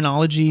of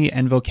terminology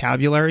and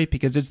vocabulary,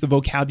 because it's the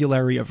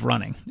vocabulary of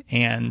running.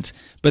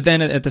 But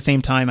then at the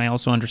same time, I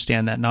also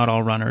understand that not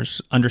all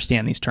runners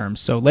understand these terms.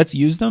 So let's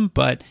use them,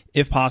 but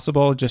if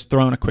possible, just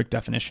throw in a quick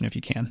definition if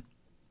you can.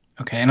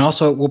 Okay, and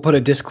also we'll put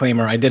a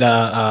disclaimer. I did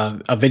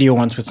a video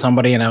once with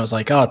somebody, and I was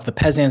like, "Oh, it's the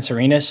Pes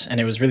Anserinus,"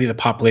 and it was really the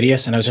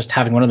Popliteus, and I was just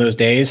having one of those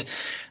days. And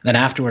then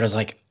afterward, I was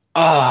like,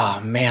 Oh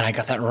man, I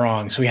got that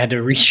wrong. So we had to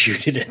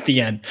reshoot it at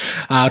the end.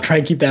 Try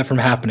and keep that from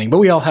happening. But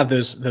we all have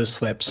those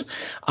slips.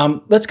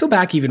 Let's go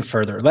back even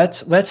further.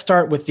 Let's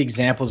start with the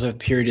examples of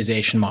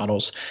periodization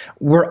models.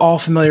 We're all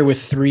familiar with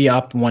 3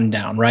 up, 1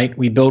 down, right?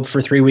 We build for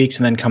 3 weeks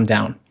and then come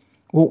down.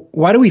 Well,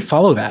 why do we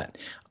follow that?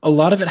 A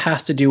lot of it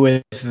has to do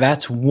with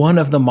that's one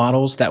of the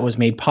models that was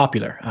made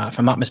popular. If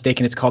I'm not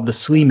mistaken, it's called the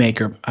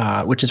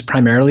Sleemaker, which is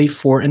primarily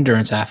for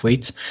endurance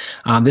athletes.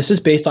 This is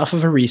based off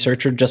of a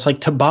researcher, just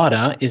like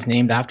Tabata is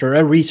named after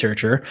a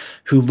researcher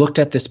who looked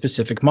at this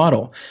specific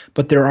model.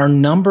 But there are a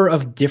number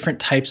of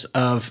different types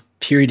of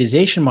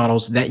periodization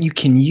models that you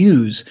can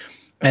use.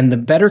 And the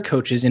better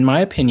coaches, in my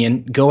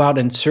opinion, go out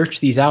and search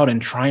these out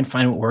and try and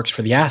find what works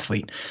for the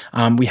athlete.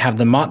 We have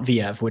the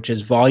Matviev, which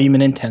is volume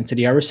and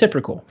intensity are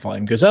reciprocal.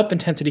 Volume goes up,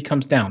 intensity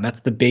comes down.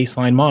 That's the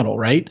baseline model,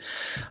 right?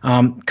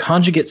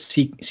 Conjugate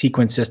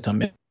sequence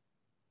system.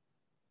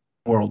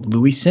 World,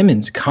 Louis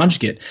Simmons,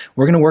 conjugate.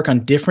 We're going to work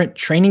on different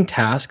training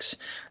tasks,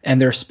 and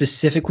they're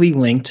specifically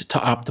linked to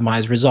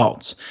optimize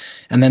results.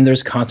 And then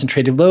there's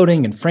concentrated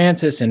loading and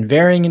Francis and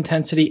varying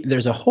intensity.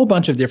 There's a whole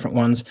bunch of different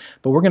ones,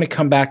 but we're going to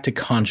come back to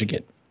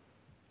conjugate.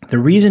 The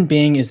reason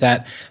being is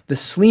that the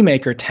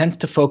Sleemaker tends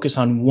to focus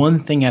on one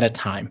thing at a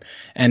time,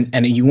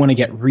 and you want to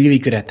get really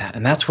good at that.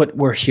 And that's what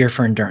we're here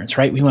for endurance,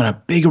 right? We want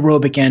a big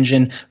aerobic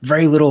engine,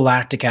 very little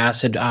lactic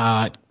acid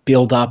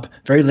build up,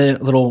 very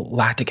little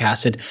lactic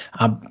acid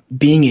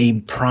being a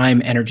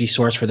prime energy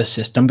source for the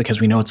system because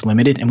we know it's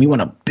limited, and we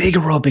want a big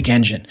aerobic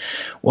engine.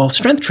 Well,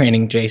 strength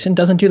training, Jason,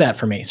 doesn't do that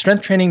for me.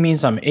 Strength training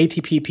means I'm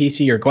ATP,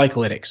 PC, or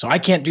glycolytic, so I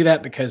can't do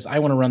that because I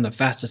want to run the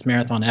fastest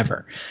marathon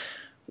ever.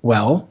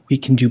 Well, we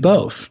can do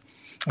both.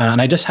 And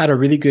I just had a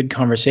really good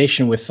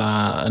conversation with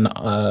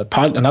another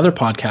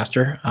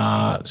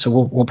podcaster. So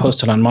we'll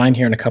post it on mine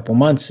here in a couple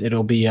months.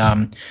 It'll be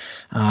that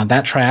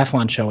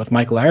triathlon show with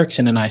Michael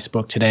Erickson and I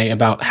spoke today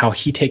about how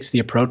he takes the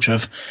approach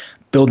of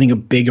building a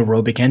big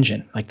aerobic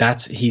engine.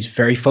 He's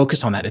very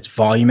focused on that. It's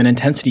volume and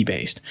intensity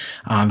based.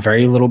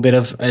 Very little bit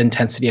of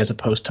intensity as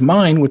opposed to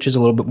mine, which is a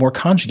little bit more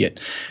conjugate,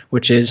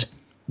 which is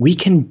we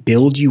can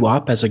build you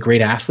up as a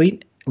great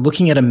athlete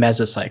looking at a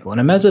mesocycle. And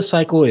a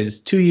mesocycle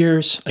is 2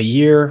 years, a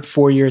year,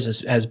 4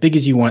 years, as big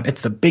as you want. It's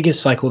the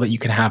biggest cycle that you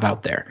can have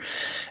out there.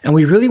 And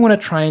we really want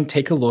to try and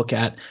take a look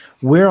at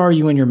where are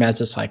you in your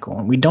mesocycle?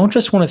 And we don't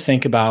just want to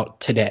think about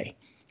today.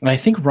 And I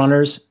think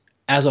runners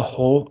as a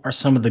whole are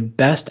some of the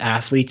best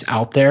athletes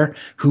out there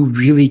who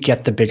really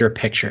get the bigger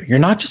picture. You're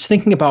not just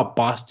thinking about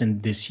Boston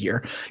this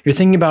year. You're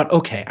thinking about,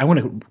 okay, I want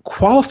to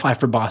qualify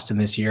for Boston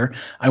this year.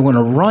 I want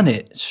to run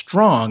it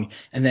strong.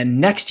 And then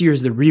next year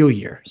is the real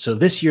year. So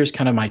this year is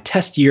kind of my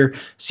test year,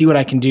 see what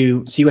I can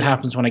do, see what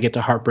happens when I get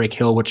to Heartbreak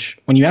Hill, which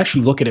when you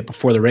actually look at it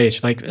before the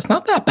race, you're like, it's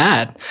not that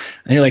bad.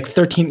 And you're like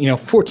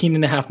 14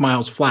 and a half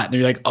miles flat. And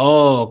you're like,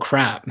 oh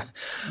crap.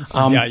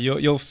 Yeah,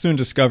 you'll soon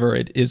discover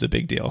it is a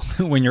big deal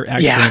when you're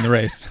actually in the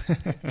race.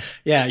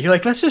 Yeah, you're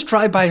like, let's just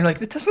drive by. And you're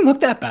like, it doesn't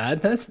look that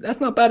bad.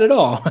 That's not bad at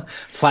all.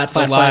 Flat,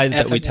 lies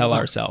that we tell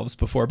ourselves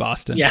before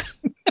Boston. Yeah.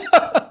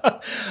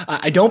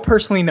 I don't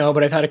personally know,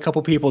 but I've had a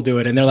couple people do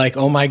it, and they're like,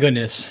 oh my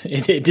goodness,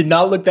 it did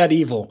not look that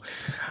evil.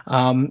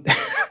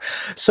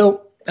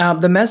 So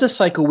the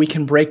mesocycle we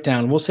can break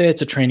down. We'll say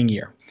it's a training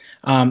year.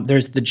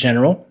 There's the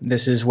general.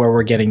 This is where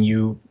we're getting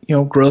you,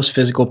 gross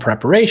physical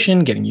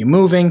preparation, getting you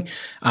moving,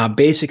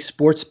 basic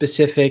sports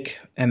specific,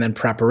 and then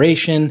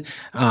preparation,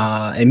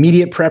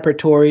 immediate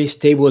preparatory,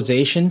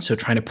 stabilization. So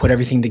trying to put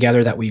everything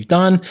together that we've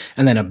done,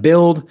 and then a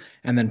build,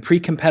 and then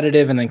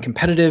pre-competitive, and then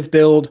competitive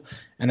build,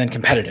 and then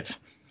competitive.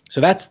 So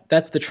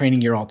that's the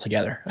training year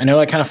altogether. I know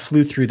I kind of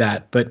flew through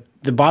that, but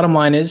the bottom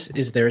line is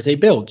there's a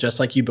build, just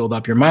like you build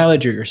up your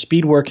mileage or your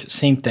speed work,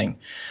 same thing.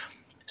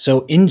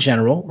 So in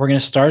general, we're going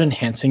to start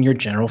enhancing your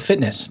general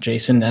fitness.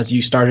 Jason, as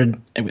you started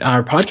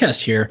our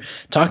podcast here,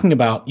 talking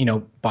about,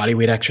 body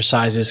weight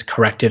exercises,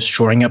 correctives,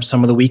 shoring up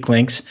some of the weak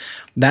links,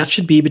 that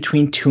should be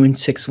between 2 and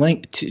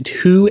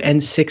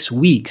 6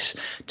 weeks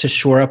to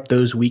shore up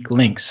those weak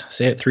links.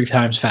 Say it 3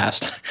 times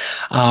fast.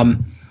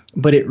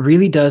 But it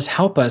really does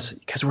help us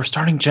because we're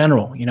starting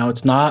general.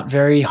 It's not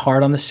very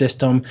hard on the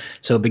system.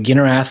 So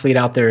beginner athlete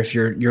out there, if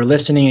you're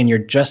listening and you're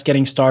just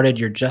getting started,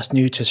 you're just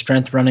new to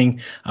strength running,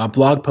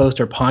 blog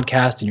post or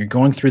podcast, and you're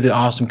going through the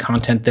awesome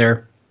content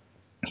there,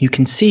 you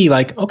can see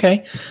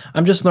okay,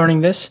 I'm just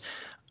learning this.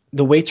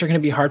 The weights are going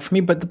to be hard for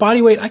me, but the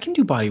body weight, I can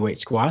do body weight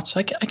squats.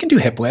 I can do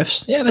hip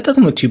lifts. Yeah, that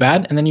doesn't look too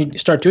bad. And then you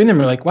start doing them.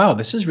 You're like, wow,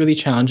 this is really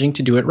challenging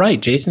to do it right.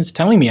 Jason's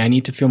telling me I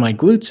need to feel my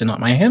glutes and not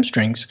my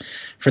hamstrings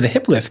for the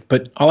hip lift,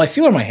 but all I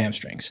feel are my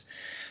hamstrings.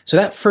 So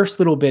that first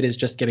little bit is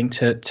just getting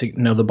to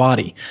know the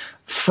body.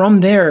 From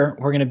there,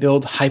 we're going to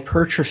build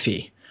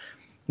hypertrophy.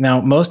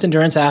 Now, most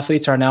endurance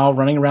athletes are now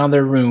running around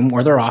their room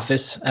or their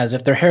office as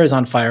if their hair is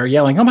on fire,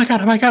 yelling, oh my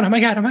God, oh my God, oh my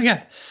God, oh my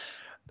God.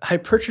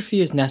 Hypertrophy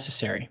is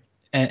necessary.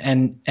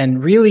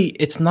 And really,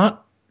 it's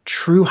not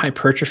true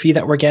hypertrophy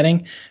that we're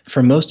getting.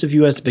 For most of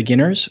you as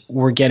beginners,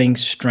 we're getting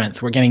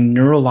strength. We're getting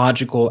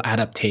neurological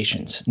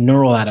adaptations,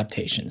 neural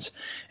adaptations.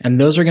 And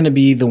those are going to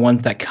be the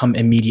ones that come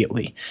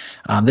immediately.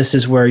 This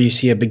is where you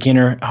see a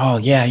beginner, oh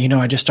yeah,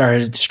 I just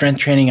started strength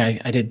training.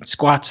 I did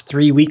squats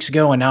 3 weeks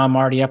ago, and now I'm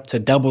already up to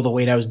double the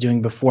weight I was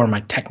doing before.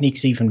 My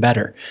technique's even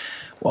better.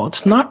 Well,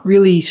 it's not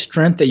really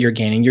strength that you're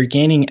gaining. You're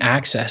gaining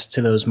access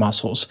to those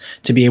muscles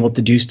to be able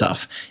to do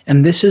stuff.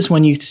 And this is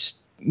when you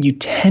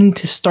tend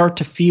to start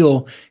to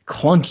feel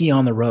clunky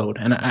on the road.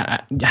 And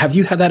have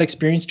you had that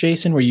experience,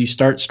 Jason, where you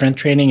start strength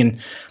training and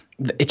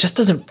it just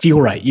doesn't feel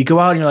right? You go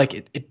out and you're like,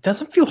 it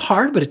doesn't feel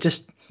hard, but it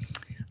just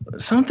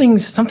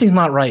something's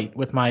not right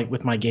with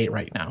my gait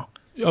right now.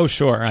 Oh,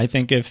 sure. I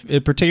think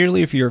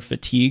particularly if you're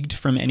fatigued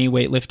from any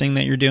weightlifting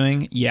that you're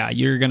doing, yeah,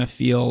 you're going to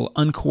feel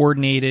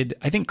uncoordinated.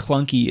 I think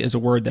clunky is a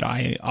word that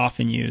I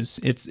often use.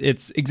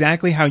 It's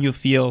exactly how you'll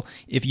feel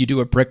if you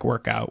do a brick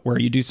workout where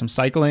you do some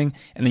cycling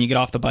and then you get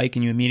off the bike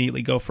and you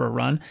immediately go for a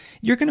run.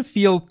 You're going to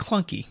feel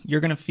clunky.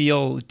 You're going to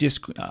feel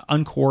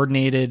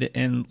uncoordinated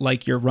and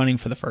like you're running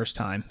for the first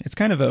time. It's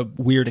kind of a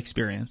weird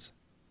experience.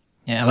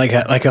 Yeah,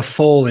 like a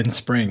foal in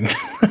spring.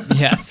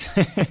 Yes.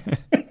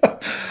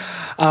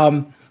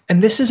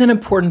 And this is an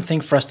important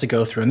thing for us to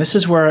go through. And this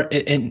is where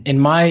in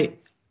my,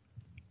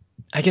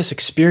 I guess,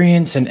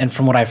 experience and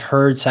from what I've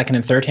heard second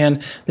and third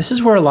hand, this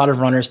is where a lot of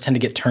runners tend to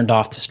get turned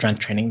off to strength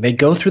training. They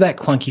go through that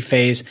clunky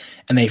phase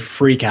and they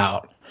freak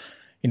out.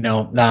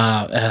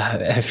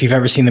 If you've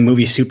ever seen the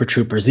movie Super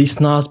Troopers, these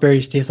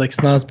snozberries taste like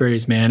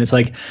snozberries, man. It's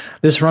like,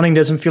 this running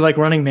doesn't feel like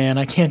running, man.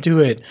 I can't do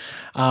it.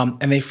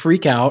 And they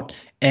freak out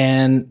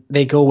and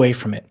they go away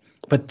from it.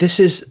 But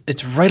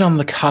it's right on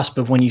the cusp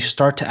of when you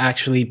start to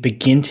actually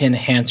begin to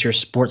enhance your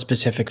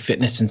sport-specific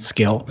fitness and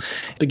skill.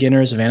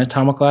 Beginners of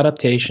anatomical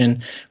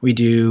adaptation, we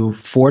do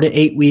 4 to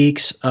 8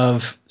 weeks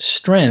of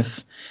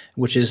strength,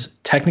 which is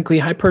technically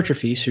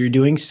hypertrophy. So you're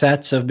doing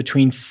sets of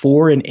between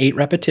 4 and 8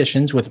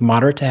 repetitions with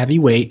moderate to heavy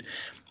weight.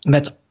 And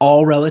that's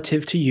all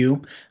relative to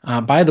you.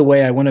 By the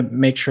way, I want to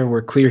make sure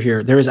we're clear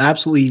here. There is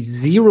absolutely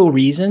zero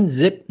reason,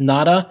 zip,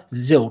 nada,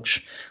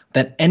 zilch,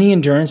 that any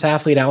endurance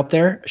athlete out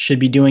there should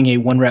be doing a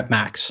 1 rep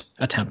max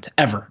attempt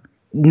ever.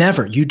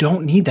 Never. You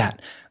don't need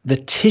that. The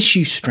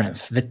tissue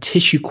strength, the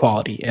tissue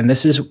quality, and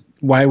this is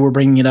why we're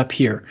bringing it up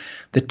here.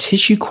 The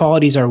tissue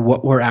qualities are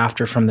what we're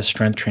after from the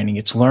strength training.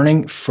 It's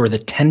learning for the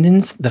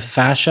tendons, the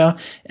fascia,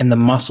 and the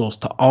muscles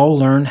to all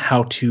learn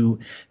how to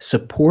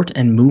support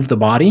and move the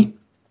body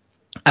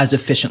as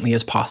efficiently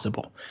as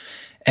possible.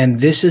 And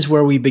this is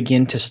where we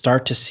begin to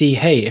start to see,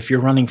 hey, if you're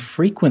running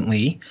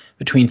frequently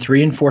between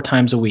 3 and 4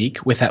 times a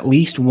week with at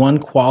least one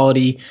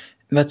quality,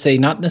 let's say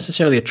not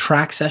necessarily a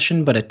track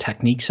session, but a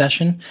technique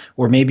session,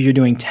 or maybe you're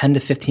doing 10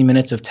 to 15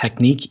 minutes of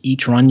technique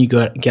each run you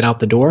get out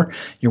the door.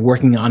 You're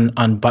working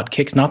on butt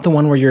kicks, not the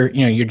one where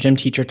your gym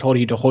teacher told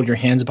you to hold your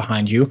hands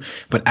behind you,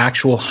 but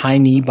actual high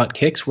knee butt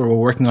kicks where we're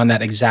working on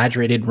that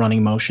exaggerated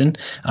running motion,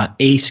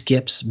 A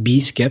skips, B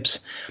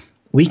skips.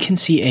 We can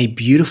see a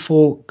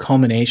beautiful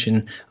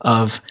culmination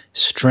of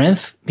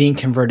strength being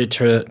converted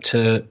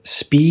to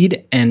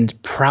speed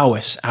and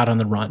prowess out on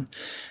the run.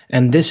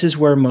 And this is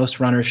where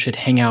most runners should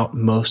hang out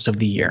most of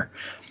the year.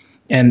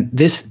 And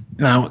this,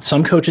 now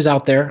some coaches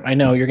out there, I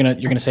know you're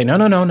gonna say,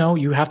 no,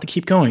 you have to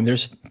keep going.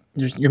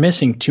 You're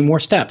missing 2 more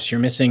steps. You're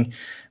missing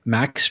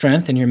max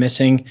strength and you're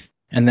missing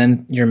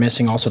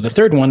also the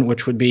third one,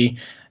 which would be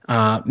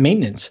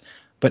maintenance.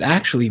 But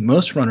actually,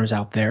 most runners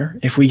out there,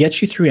 if we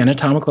get you through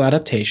anatomical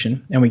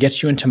adaptation and we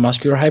get you into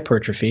muscular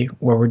hypertrophy,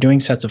 where we're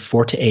doing sets of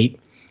 4 to 8,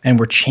 and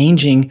we're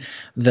changing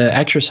the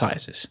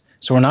exercises.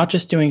 So we're not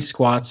just doing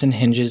squats and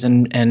hinges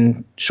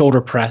and shoulder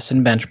press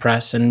and bench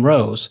press and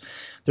rows.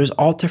 There's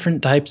all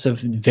different types of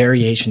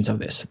variations of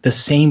this, the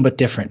same but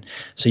different.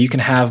 So you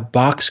can have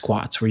box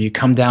squats where you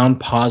come down,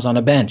 pause on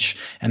a bench,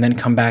 and then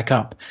come back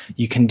up.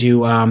 You can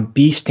do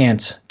B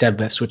stance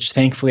deadlifts, which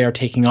thankfully are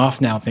taking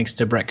off now thanks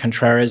to Brett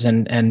Contreras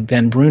and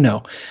Ben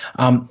Bruno.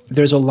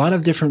 There's a lot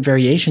of different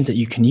variations that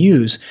you can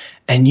use,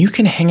 and you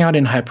can hang out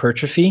in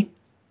hypertrophy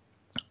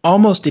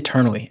almost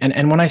eternally.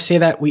 And when I say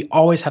that, we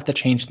always have to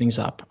change things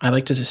up. I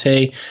like to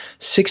say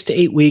 6 to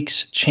 8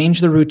 weeks,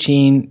 change the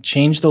routine,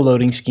 change the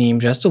loading scheme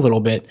just a little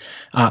bit,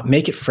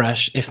 make it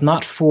fresh. If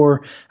not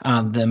for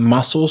the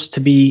muscles to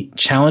be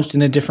challenged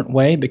in a different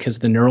way, because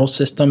the neural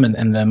system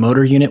and the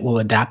motor unit will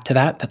adapt to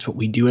that. That's what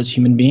we do as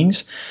human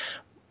beings,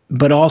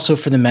 but also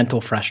for the mental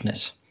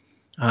freshness.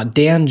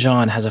 Dan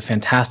John has a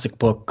fantastic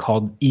book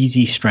called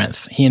Easy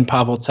Strength. He and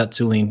Pavel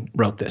Tsatsouline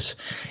wrote this.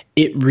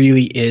 It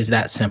really is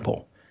that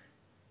simple.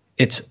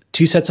 It's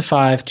 2 sets of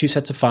 5, 2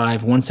 sets of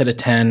 5, 1 set of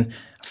 10,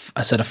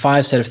 a set of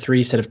 5, set of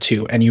 3, set of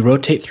 2, and you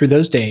rotate through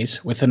those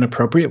days with an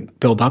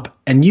appropriate buildup,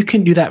 and you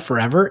can do that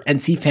forever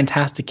and see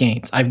fantastic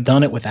gains. I've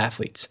done it with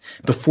athletes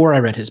before I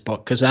read his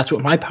book, because that's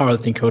what my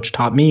powerlifting coach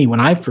taught me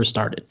when I first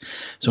started.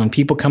 So when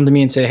people come to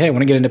me and say, hey, I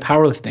want to get into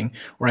powerlifting,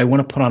 or I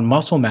want to put on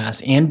muscle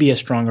mass and be a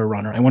stronger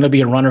runner, I want to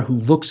be a runner who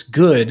looks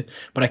good,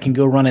 but I can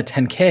go run a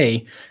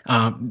 10K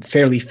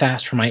fairly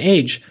fast for my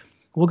age,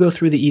 we'll go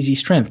through the easy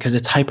strength because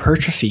it's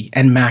hypertrophy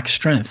and max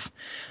strength.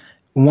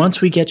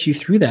 once we get you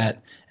through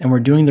that and we're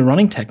doing the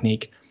running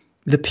technique,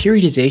 the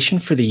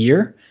periodization for the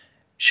year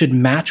should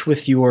match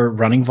with your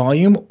running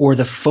volume or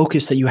the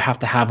focus that you have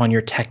to have on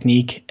your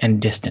technique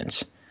and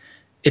distance.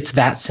 It's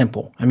that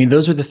simple. I mean,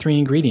 those are the three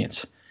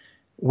ingredients.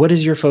 What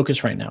is your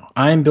focus right now?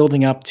 I'm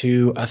building up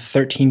to a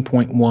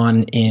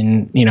 13.1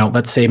 in,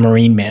 let's say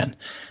Marine Man.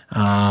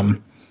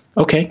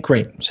 Okay,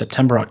 great.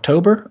 September,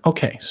 October.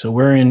 Okay, so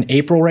we're in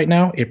April right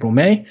now, April,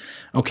 May.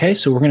 Okay,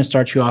 so we're going to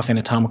start you off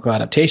anatomical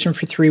adaptation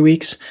for 3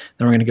 weeks.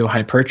 Then we're going to go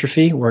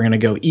hypertrophy. We're going to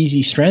go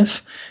easy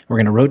strength. We're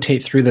going to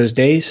rotate through those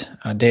days,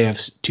 a day of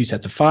 2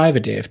 sets of 5, a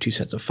day of 2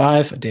 sets of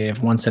 5, a day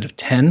of 1 set of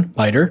 10,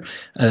 lighter,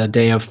 a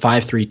day of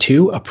 5, 3,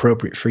 2,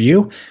 appropriate for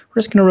you.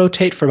 We're just going to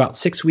rotate for about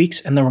 6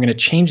 weeks, and then we're going to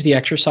change the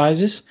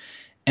exercises.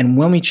 And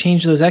when we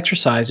change those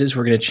exercises,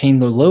 we're going to change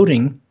the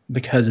loading,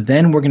 because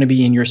then we're going to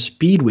be in your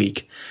speed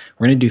week.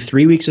 We're going to do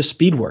 3 weeks of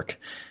speed work.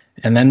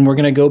 And then we're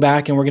going to go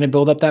back and we're going to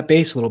build up that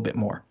base a little bit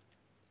more.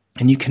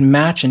 And you can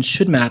match and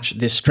should match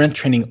this strength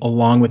training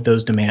along with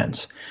those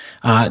demands.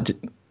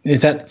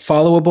 Is that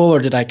followable, or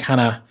did I kind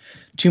of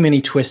too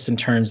many twists and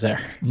turns there?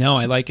 No,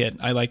 I like it.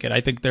 I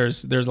think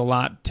there's a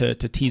lot to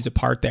tease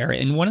apart there.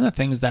 And one of the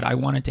things that I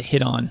wanted to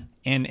hit on,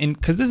 and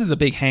because this is a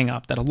big hang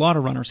up that a lot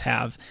of runners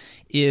have,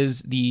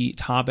 is the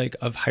topic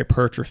of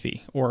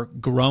hypertrophy, or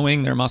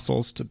growing their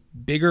muscles to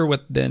bigger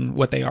than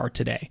what they are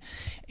today.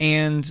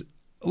 And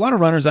a lot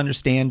of runners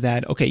understand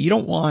that, okay, you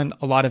don't want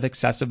a lot of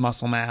excessive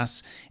muscle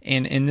mass.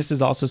 And this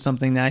is also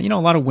something that, a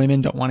lot of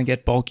women don't want to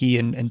get bulky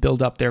and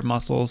build up their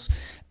muscles.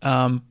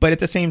 But at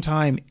the same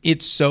time,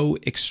 it's so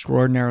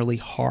extraordinarily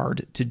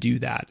hard to do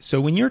that. So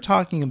when you're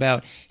talking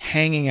about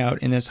hanging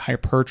out in this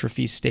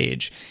hypertrophy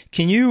stage,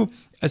 can you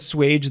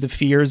assuage the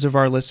fears of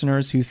our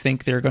listeners who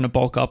think they're going to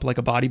bulk up like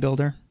a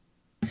bodybuilder?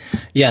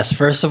 Yes.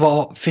 First of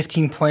all,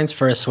 15 points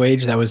for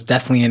assuage. That was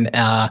definitely an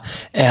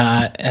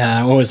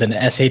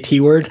SAT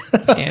word?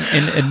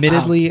 and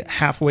admittedly,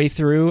 halfway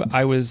through,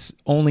 I was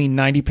only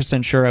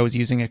 90% sure I was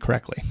using it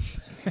correctly.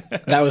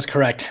 That was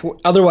correct.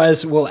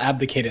 Otherwise, we'll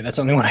abdicate it. That's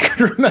the only one I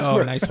could remember.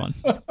 Oh, nice one.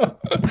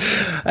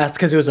 That's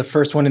because it was the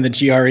first one in the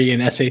GRE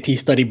and SAT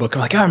study book. I'm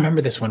like, I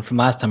remember this one from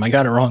last time. I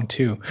got it wrong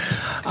too.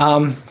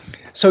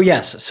 So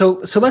yes, so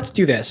let's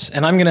do this,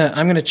 and I'm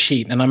gonna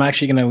cheat, and I'm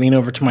actually gonna lean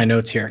over to my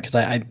notes here, because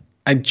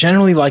I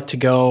generally like to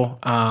go,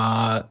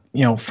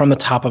 from the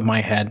top of my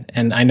head.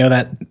 And I know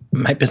that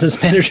my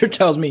business manager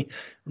tells me,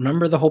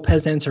 remember the whole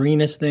pes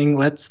ansarinus thing?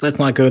 Let's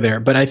not go there.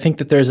 But I think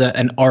that there's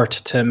an art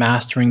to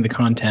mastering the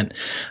content.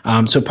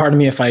 So pardon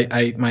me if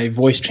my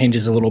voice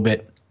changes a little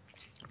bit.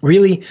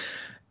 Really,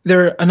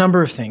 there are a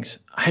number of things.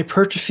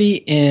 Hypertrophy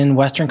in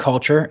Western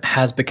culture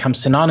has become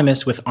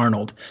synonymous with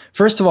Arnold.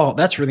 First of all,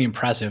 that's really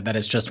impressive that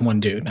it's just one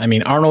dude. I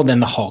mean, Arnold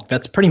and the Hulk,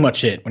 that's pretty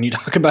much it when you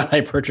talk about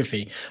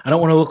hypertrophy. I don't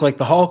want to look like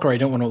the Hulk, or I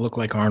don't want to look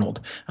like Arnold.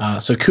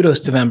 So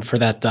kudos to them for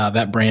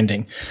that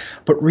branding.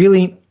 But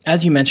really,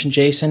 as you mentioned,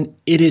 Jason,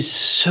 it is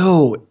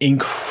so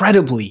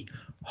incredibly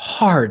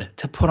hard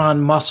to put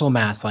on muscle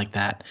mass like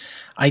that.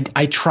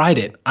 I tried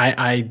it.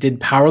 I did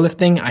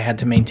powerlifting. I had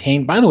to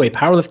maintain. By the way,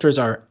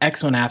 powerlifters are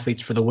excellent athletes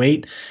for the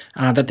weight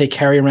that they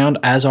carry around,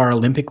 as are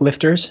Olympic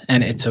lifters.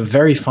 And it's a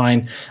very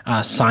fine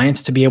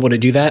science to be able to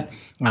do that.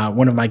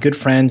 One of my good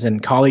friends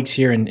and colleagues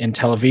here in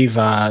Tel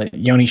Aviv,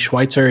 Yoni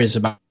Schweitzer, is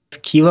about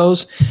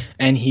kilos,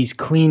 and he's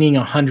cleaning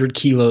 100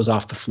 kilos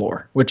off the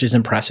floor, which is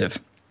impressive.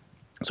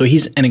 So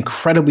he's an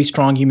incredibly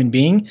strong human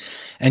being,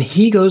 and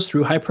he goes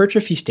through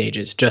hypertrophy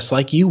stages just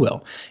like you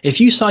will. If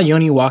you saw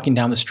Yoni walking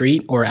down the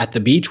street or at the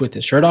beach with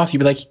his shirt off, you'd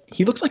be like,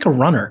 he looks like a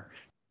runner.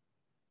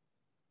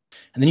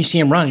 And then you see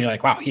him run, and you're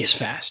like, wow, he is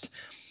fast.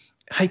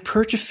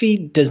 Hypertrophy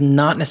does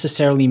not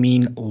necessarily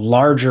mean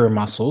larger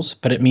muscles,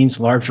 but it means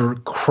larger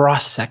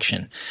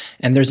cross-section.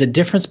 And there's a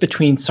difference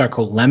between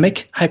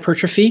sarcolemmic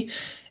hypertrophy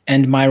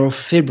and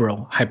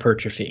myofibrillar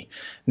hypertrophy.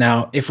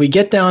 Now, if we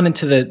get down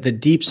into the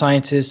deep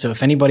sciences, so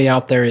if anybody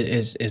out there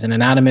is an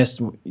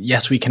anatomist,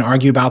 yes, we can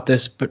argue about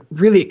this, but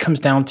really it comes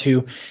down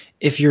to,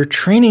 if you're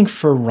training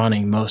for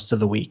running most of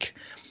the week,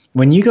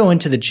 when you go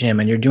into the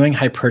gym and you're doing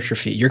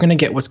hypertrophy, you're going to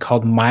get what's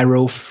called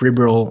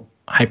myofibrillar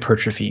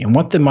hypertrophy. And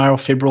what the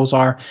myofibrils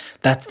are,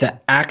 that's the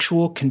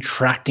actual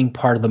contracting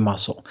part of the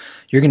muscle.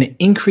 You're going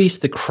to increase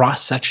the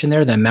cross section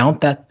there, the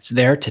amount that's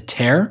there to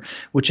tear,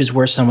 which is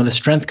where some of the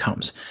strength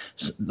comes.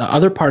 So the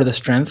other part of the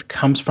strength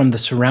comes from the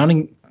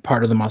surrounding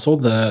part of the muscle,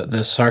 the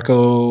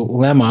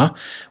sarcolemma,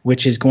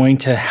 which is going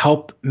to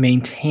help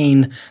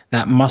maintain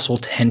that muscle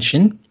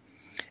tension.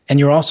 And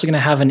you're also going to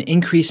have an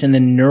increase in the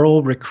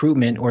neural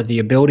recruitment, or the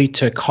ability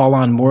to call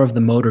on more of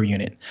the motor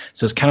unit.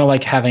 So it's kind of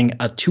like having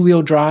a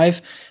two-wheel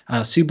drive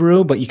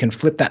Subaru, but you can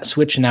flip that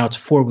switch and now it's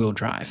four-wheel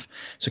drive.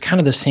 So kind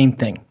of the same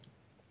thing.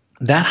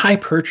 That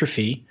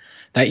hypertrophy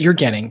that you're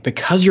getting,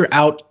 because you're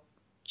out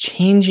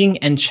changing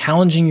and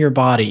challenging your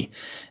body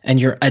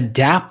and you're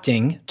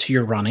adapting to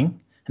your running,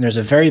 and there's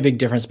a very big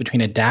difference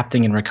between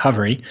adapting and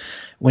recovery.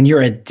 When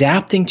you're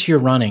adapting to your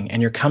running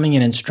and you're coming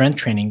in strength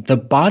training, the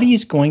body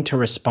is going to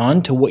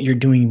respond to what you're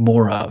doing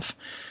more of.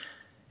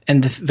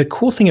 And the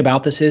cool thing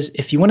about this is,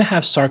 if you want to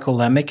have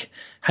sarcolemmic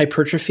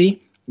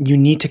hypertrophy, you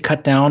need to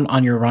cut down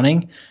on your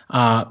running.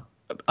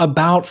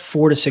 About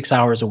 4 to 6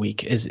 hours a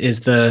week is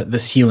the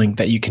ceiling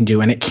that you can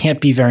do, and it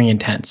can't be very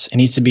intense. It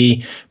needs to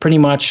be pretty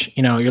much,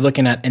 you're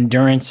looking at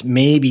endurance,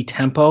 maybe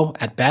tempo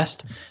at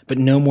best, but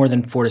no more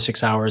than 4 to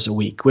 6 hours a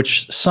week,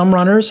 which some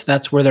runners,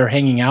 that's where they're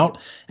hanging out.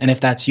 And if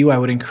that's you, I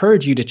would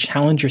encourage you to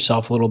challenge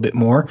yourself a little bit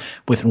more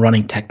with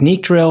running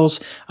technique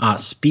drills,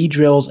 speed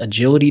drills,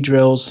 agility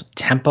drills,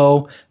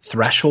 tempo,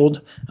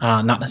 threshold,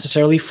 not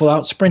necessarily full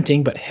out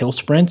sprinting, but hill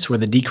sprints where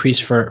the decrease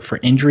for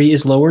injury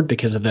is lowered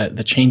because of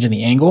the change in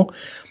the angle.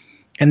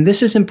 And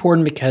this is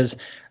important because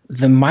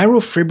the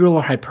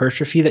myofibrillar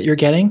hypertrophy that you're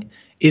getting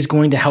is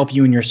going to help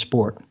you in your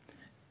sport.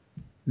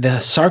 The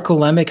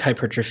sarcolemmic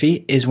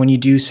hypertrophy is when you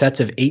do sets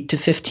of 8 to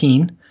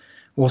 15,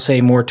 we'll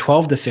say more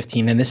 12 to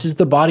 15, and this is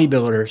the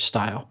bodybuilder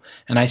style.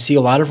 And I see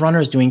a lot of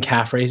runners doing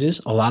calf raises,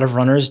 a lot of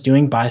runners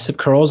doing bicep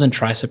curls and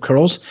tricep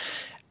curls,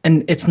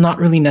 and it's not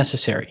really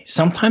necessary.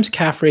 Sometimes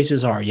calf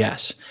raises are,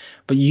 yes,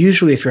 but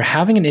usually if you're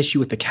having an issue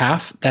with the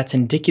calf, that's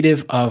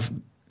indicative of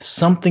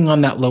something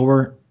on that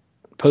lower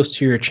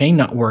posterior chain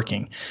not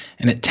working,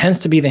 and it tends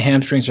to be the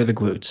hamstrings or the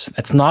glutes.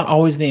 That's not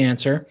always the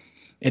answer.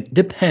 It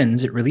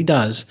depends, it really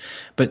does,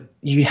 but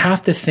you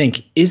have to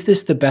think, is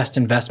this the best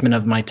investment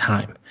of my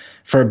time?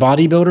 For a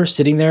bodybuilder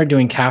sitting there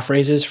doing calf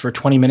raises for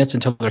 20 minutes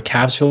until their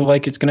calves feel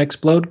like it's going to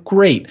explode,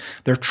 great.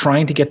 They're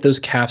trying to get those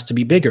calves to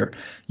be bigger.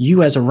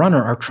 You as a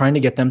runner are trying to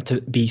get them to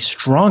be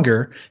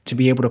stronger to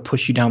be able to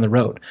push you down the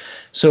road.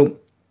 So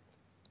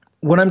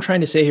what I'm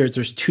trying to say here is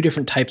there's two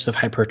different types of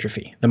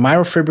hypertrophy. The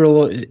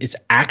myofibrillar is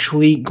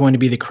actually going to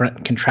be the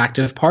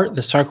contractive part.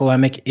 The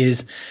sarcolemmic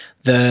is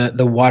the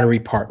watery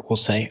part, we'll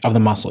say, of the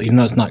muscle, even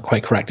though it's not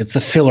quite correct. It's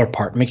the filler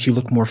part, makes you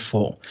look more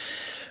full.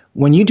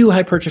 When you do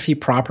hypertrophy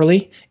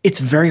properly, it's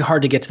very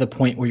hard to get to the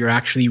point where you're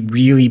actually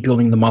really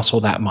building the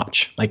muscle that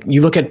much. Like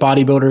you look at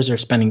bodybuilders, they're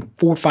spending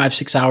 4, 5,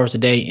 6 hours a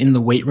day in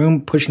the weight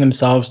room, pushing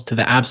themselves to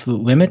the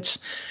absolute limits.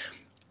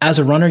 As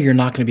a runner, you're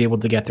not going to be able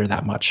to get there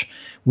that much.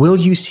 Will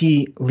you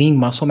see lean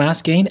muscle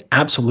mass gain?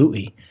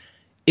 Absolutely.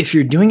 If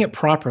you're doing it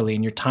properly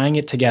and you're tying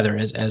it together,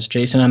 as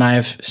Jason and I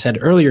have said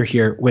earlier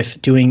here,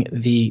 with doing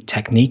the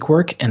technique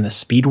work and the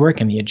speed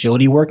work and the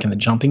agility work and the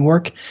jumping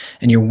work,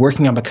 and you're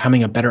working on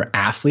becoming a better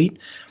athlete,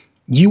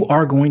 you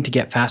are going to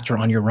get faster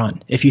on your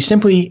run. If you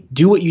simply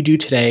do what you do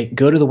today,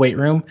 go to the weight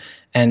room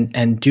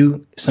and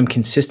do some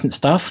consistent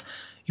stuff,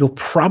 you'll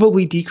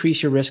probably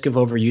decrease your risk of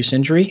overuse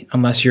injury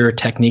unless your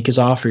technique is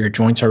off or your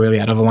joints are really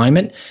out of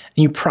alignment, and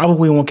you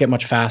probably won't get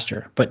much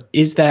faster. But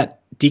is that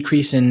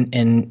decrease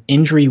in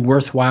injury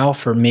worthwhile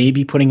for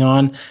maybe putting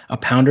on a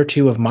pound or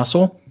two of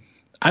muscle?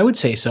 I would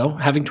say so.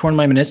 Having torn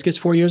my meniscus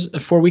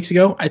 4 weeks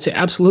ago, I'd say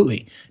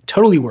absolutely,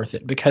 totally worth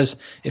it, because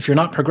if you're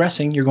not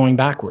progressing, you're going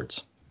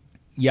backwards.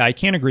 Yeah, I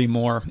can't agree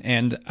more.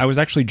 And I was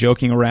actually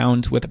joking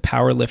around with a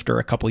power lifter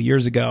a couple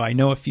years ago. I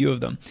know a few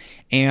of them.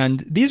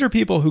 And these are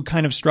people who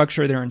kind of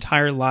structure their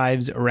entire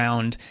lives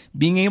around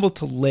being able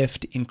to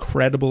lift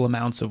incredible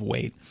amounts of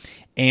weight.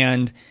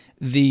 And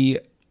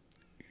the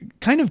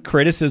kind of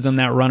criticism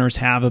that runners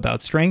have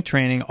about strength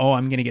training, oh,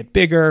 I'm going to get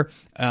bigger.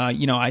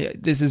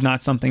 This is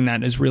not something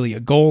that is really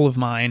a goal of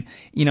mine.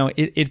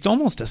 It's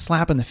almost a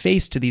slap in the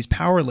face to these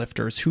power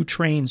lifters who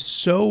train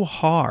so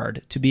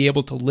hard to be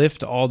able to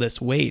lift all this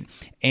weight.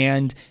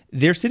 And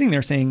they're sitting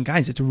there saying,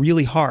 guys, it's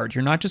really hard.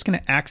 You're not just going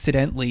to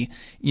accidentally,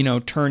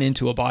 turn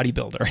into a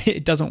bodybuilder.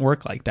 It doesn't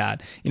work like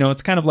that.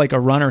 It's kind of like a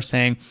runner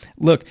saying,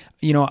 look,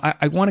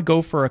 I want to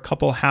go for a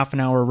couple half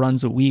an hour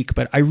runs a week,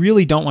 but I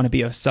really don't want to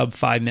be a sub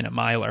 5 minute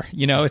miler.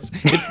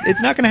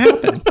 It's not going to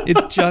happen.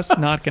 It's just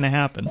not going to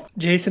happen.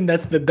 Jason,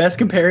 that's the best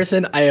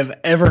comparison I have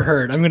ever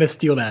heard. I'm going to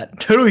steal that.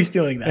 Totally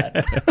stealing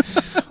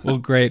that. Well,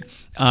 great.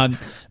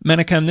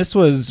 Menachem, this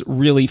was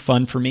really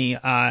fun for me.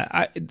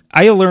 I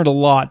learned a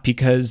lot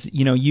because,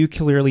 you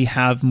clearly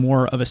have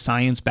more of a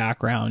science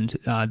background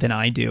than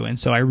I do. And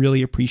so I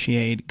really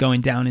appreciate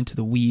going down into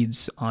the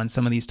weeds on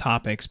some of these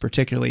topics,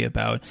 particularly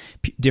about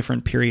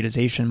different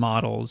periodization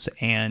models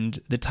and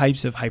the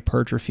types of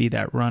hypertrophy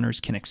that runners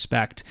can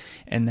expect,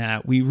 and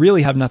that we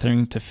really have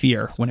nothing to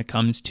fear when it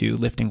comes to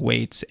lifting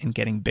weights and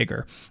getting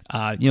bigger.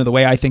 The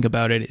way I think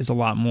about it is a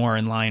lot more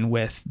in line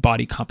with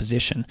body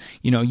composition.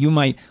 You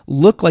might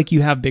look like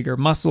you have bigger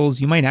muscles.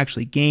 You might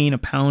actually gain a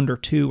pound or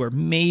 2 or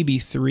maybe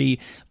 3,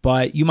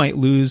 but you might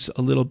lose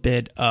a little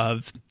bit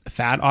of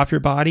fat off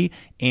your body.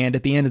 And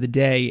at the end of the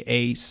day,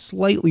 a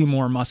slightly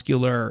more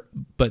muscular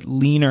but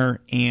leaner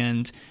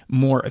and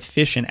more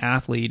efficient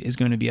athlete is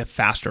going to be a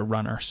faster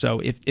runner. So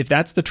if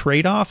that's the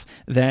trade-off,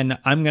 then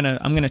I'm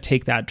gonna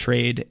take that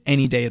trade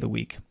any day of the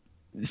week.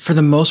 For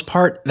the most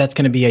part, that's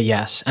going to be a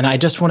yes. And I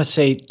just want to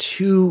say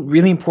 2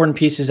 really important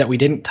pieces that we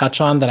didn't touch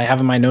on that I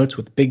have in my notes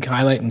with big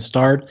highlight and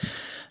starred.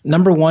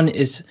 Number 1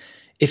 is,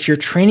 if you're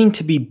training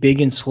to be big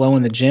and slow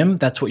in the gym,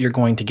 that's what you're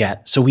going to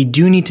get. So we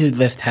do need to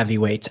lift heavy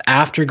weights.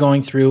 After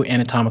going through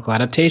anatomical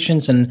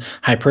adaptations and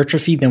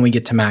hypertrophy, then we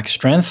get to max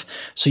strength.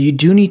 So you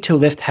do need to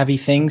lift heavy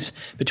things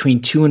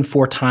between 2 and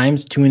 4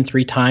 times, 2 and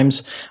 3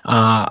 times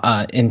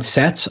in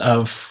sets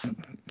of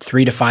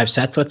 3 to 5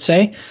 sets, let's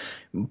say.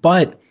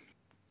 But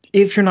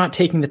if you're not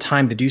taking the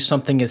time to do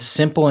something as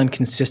simple and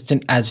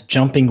consistent as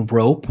jumping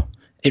rope,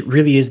 it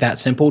really is that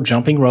simple,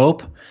 jumping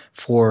rope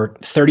for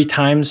 30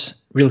 times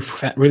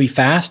really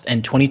fast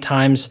and 20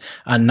 times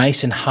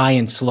nice and high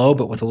and slow,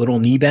 but with a little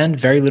knee bend,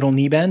 very little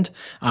knee bend,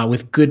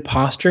 with good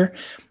posture.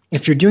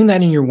 If you're doing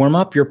that in your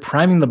warm-up, you're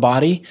priming the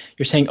body.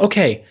 You're saying,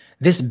 okay,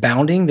 this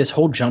bounding, this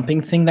whole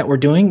jumping thing that we're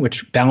doing,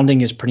 which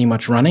bounding is pretty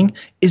much running,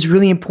 is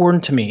really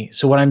important to me.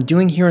 So what I'm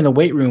doing here in the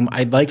weight room,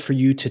 I'd like for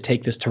you to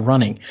take this to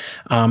running.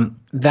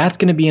 That's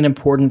going to be an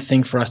important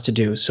thing for us to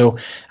do. So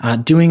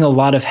doing a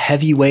lot of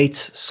heavy weights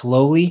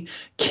slowly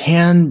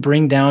can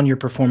bring down your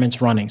performance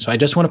running. So I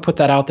just want to put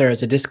that out there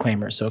as a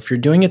disclaimer. So if you're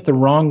doing it the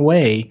wrong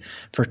way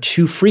for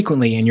too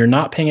frequently and you're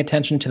not paying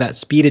attention to that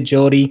speed,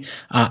 agility,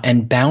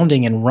 and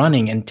bounding and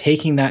running and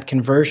taking that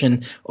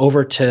conversion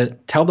over to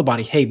tell the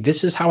body, hey,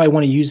 this is how I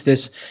want to use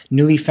this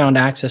newly found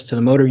access to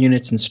the motor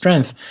units and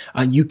strength,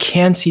 you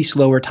can see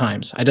slower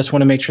times. I just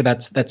want to make sure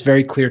that's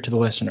very clear to the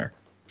listener.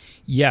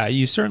 Yeah,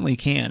 you certainly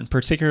can,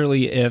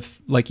 particularly if,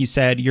 like you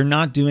said, you're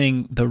not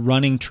doing the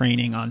running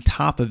training on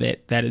top of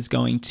it that is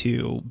going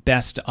to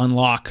best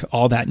unlock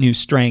all that new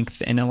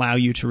strength and allow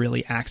you to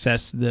really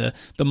access the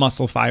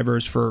muscle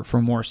fibers for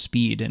more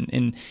speed.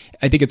 And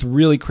I think it's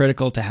really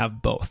critical to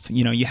have both.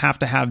 You have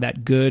to have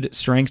that good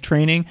strength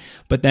training,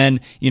 but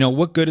then,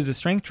 what good is the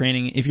strength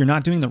training if you're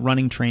not doing the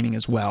running training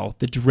as well,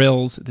 the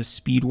drills, the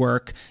speed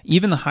work,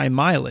 even the high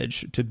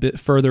mileage to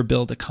further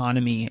build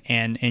economy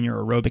and your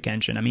aerobic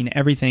engine. I mean,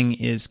 everything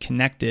is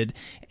connected.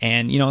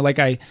 And, like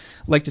I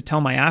like to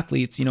tell my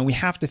athletes, we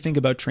have to think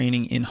about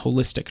training in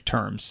holistic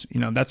terms.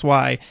 That's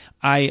why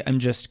I am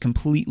just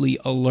completely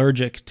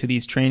allergic to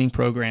these training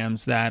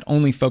programs that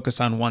only focus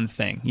on one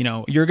thing.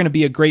 You're going to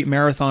be a great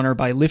marathoner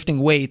by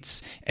lifting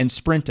weights and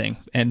sprinting.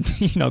 And,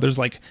 there's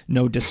like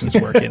no distance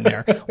work in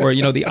there. Or,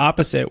 the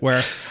opposite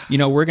where,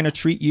 we're going to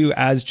treat you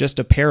as just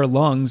a pair of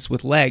lungs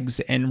with legs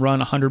and run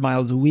 100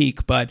 miles a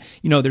week. But,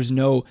 there's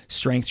no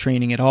strength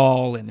training at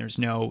all. And there's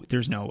no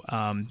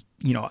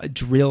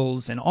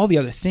drills and all the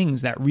other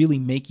things that really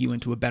make you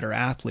into a better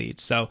athlete.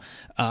 So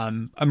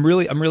I'm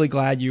really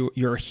glad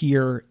you're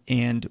here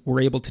and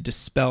we're able to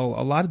dispel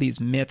a lot of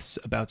these myths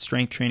about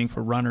strength training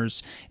for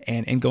runners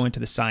and go into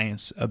the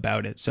science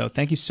about it. So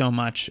thank you so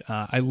much.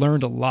 I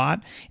learned a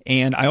lot,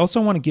 and I also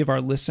want to give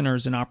our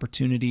listeners an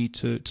opportunity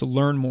to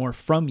learn more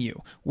from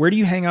you. Where do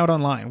you hang out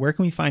online? Where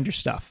can we find your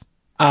stuff?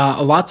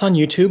 A lot's on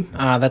YouTube.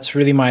 That's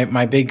really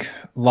my big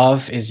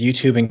love is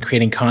YouTube and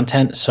creating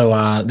content.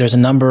 So there's a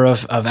number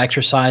of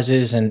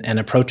exercises and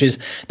approaches.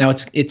 Now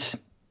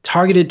it's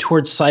targeted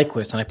towards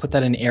cyclists, and I put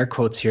that in air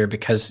quotes here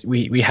because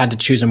we had to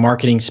choose a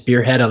marketing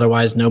spearhead.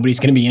 Otherwise, nobody's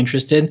going to be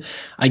interested.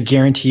 I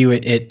guarantee you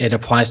it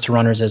applies to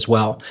runners as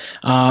well.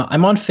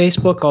 I'm on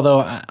Facebook,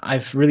 although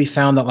I've really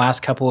found that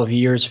last couple of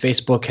years,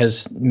 Facebook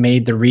has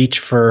made the reach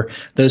for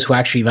those who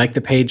actually like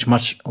the page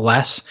much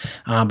less.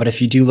 But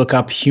if you do look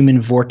up Human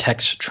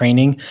Vortex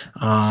Training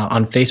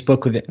on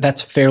Facebook,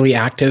 that's fairly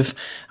active.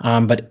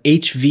 But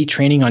HV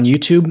Training on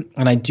YouTube,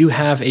 and I do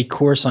have a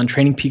course on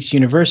Training Peaks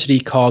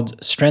University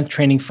called Strength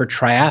Training for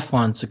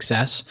Triathlon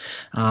Success.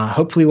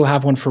 Hopefully we'll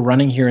have one for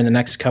running here in the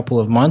next couple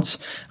of months.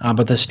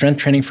 But the Strength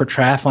Training for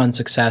Triathlon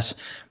Success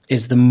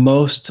is the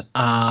most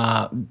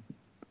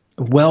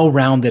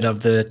well-rounded of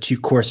the two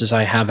courses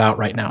I have out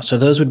right now. So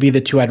those would be the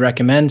two I'd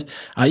recommend.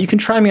 You can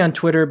try me on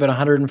Twitter, but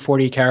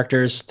 140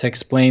 characters to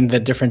explain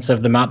the difference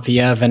of the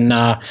Matveyev and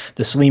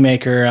the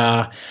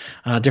Sleemaker,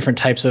 different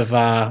types of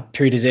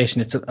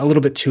periodization. It's a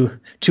little bit too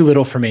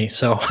little for me.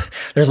 So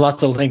there's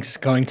lots of links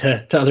going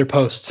to other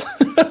posts.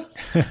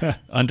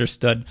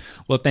 Understood.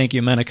 Well, thank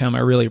you, Menachem. I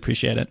really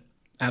appreciate it.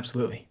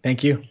 Absolutely.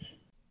 Thank you.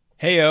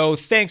 Heyo,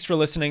 thanks for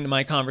listening to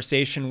my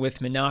conversation with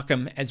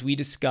Menachem as we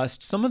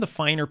discussed some of the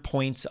finer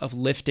points of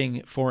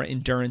lifting for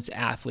endurance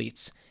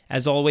athletes.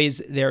 As always,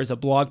 there is a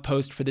blog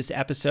post for this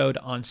episode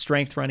on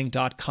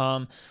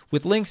strengthrunning.com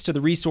with links to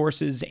the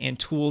resources and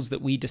tools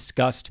that we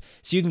discussed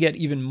so you can get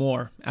even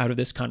more out of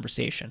this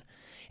conversation.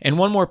 And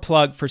one more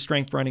plug for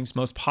Strength Running's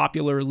most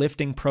popular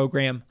lifting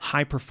program,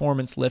 High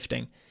Performance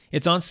Lifting.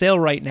 It's on sale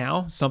right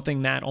now, something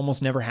that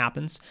almost never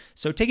happens,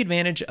 so take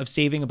advantage of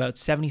saving about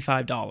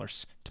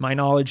 $75. To my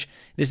knowledge,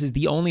 this is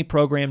the only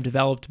program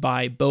developed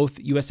by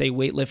both USA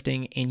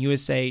Weightlifting and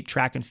USA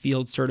Track and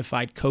Field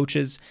certified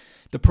coaches.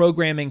 The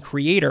programming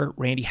creator,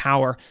 Randy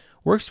Hauer,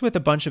 works with a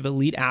bunch of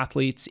elite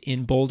athletes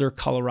in Boulder,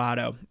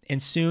 Colorado,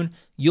 and soon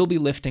you'll be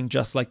lifting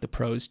just like the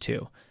pros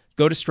too.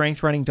 Go to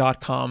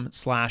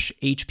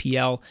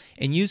strengthrunning.com/HPL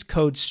and use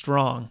code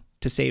STRONG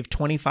to save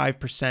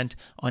 25%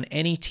 on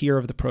any tier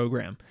of the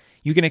program.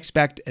 You can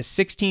expect a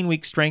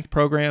 16-week strength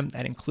program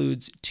that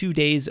includes 2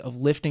 days of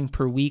lifting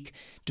per week,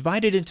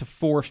 divided into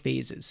 4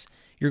 phases.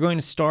 You're going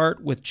to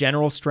start with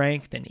general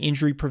strength and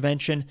injury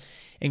prevention,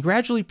 and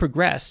gradually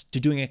progress to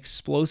doing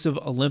explosive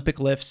Olympic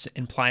lifts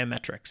and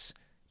plyometrics.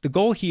 The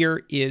goal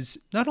here is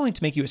not only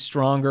to make you a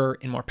stronger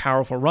and more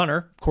powerful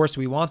runner, of course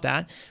we want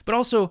that, but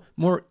also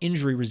more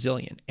injury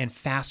resilient and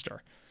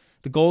faster.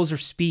 The goals are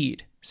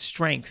speed,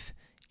 strength,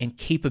 and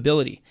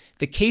capability.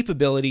 The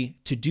capability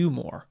to do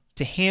more,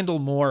 to handle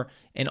more,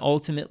 and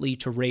ultimately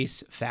to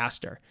race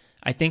faster.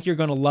 I think you're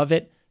going to love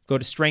it. Go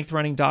to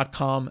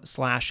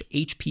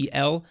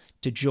strengthrunning.com/HPL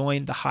to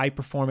join the high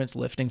performance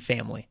lifting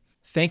family.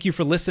 Thank you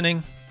for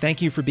listening.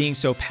 Thank you for being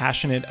so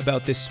passionate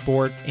about this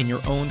sport and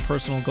your own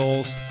personal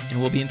goals,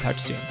 and we'll be in touch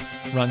soon.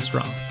 Run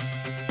strong.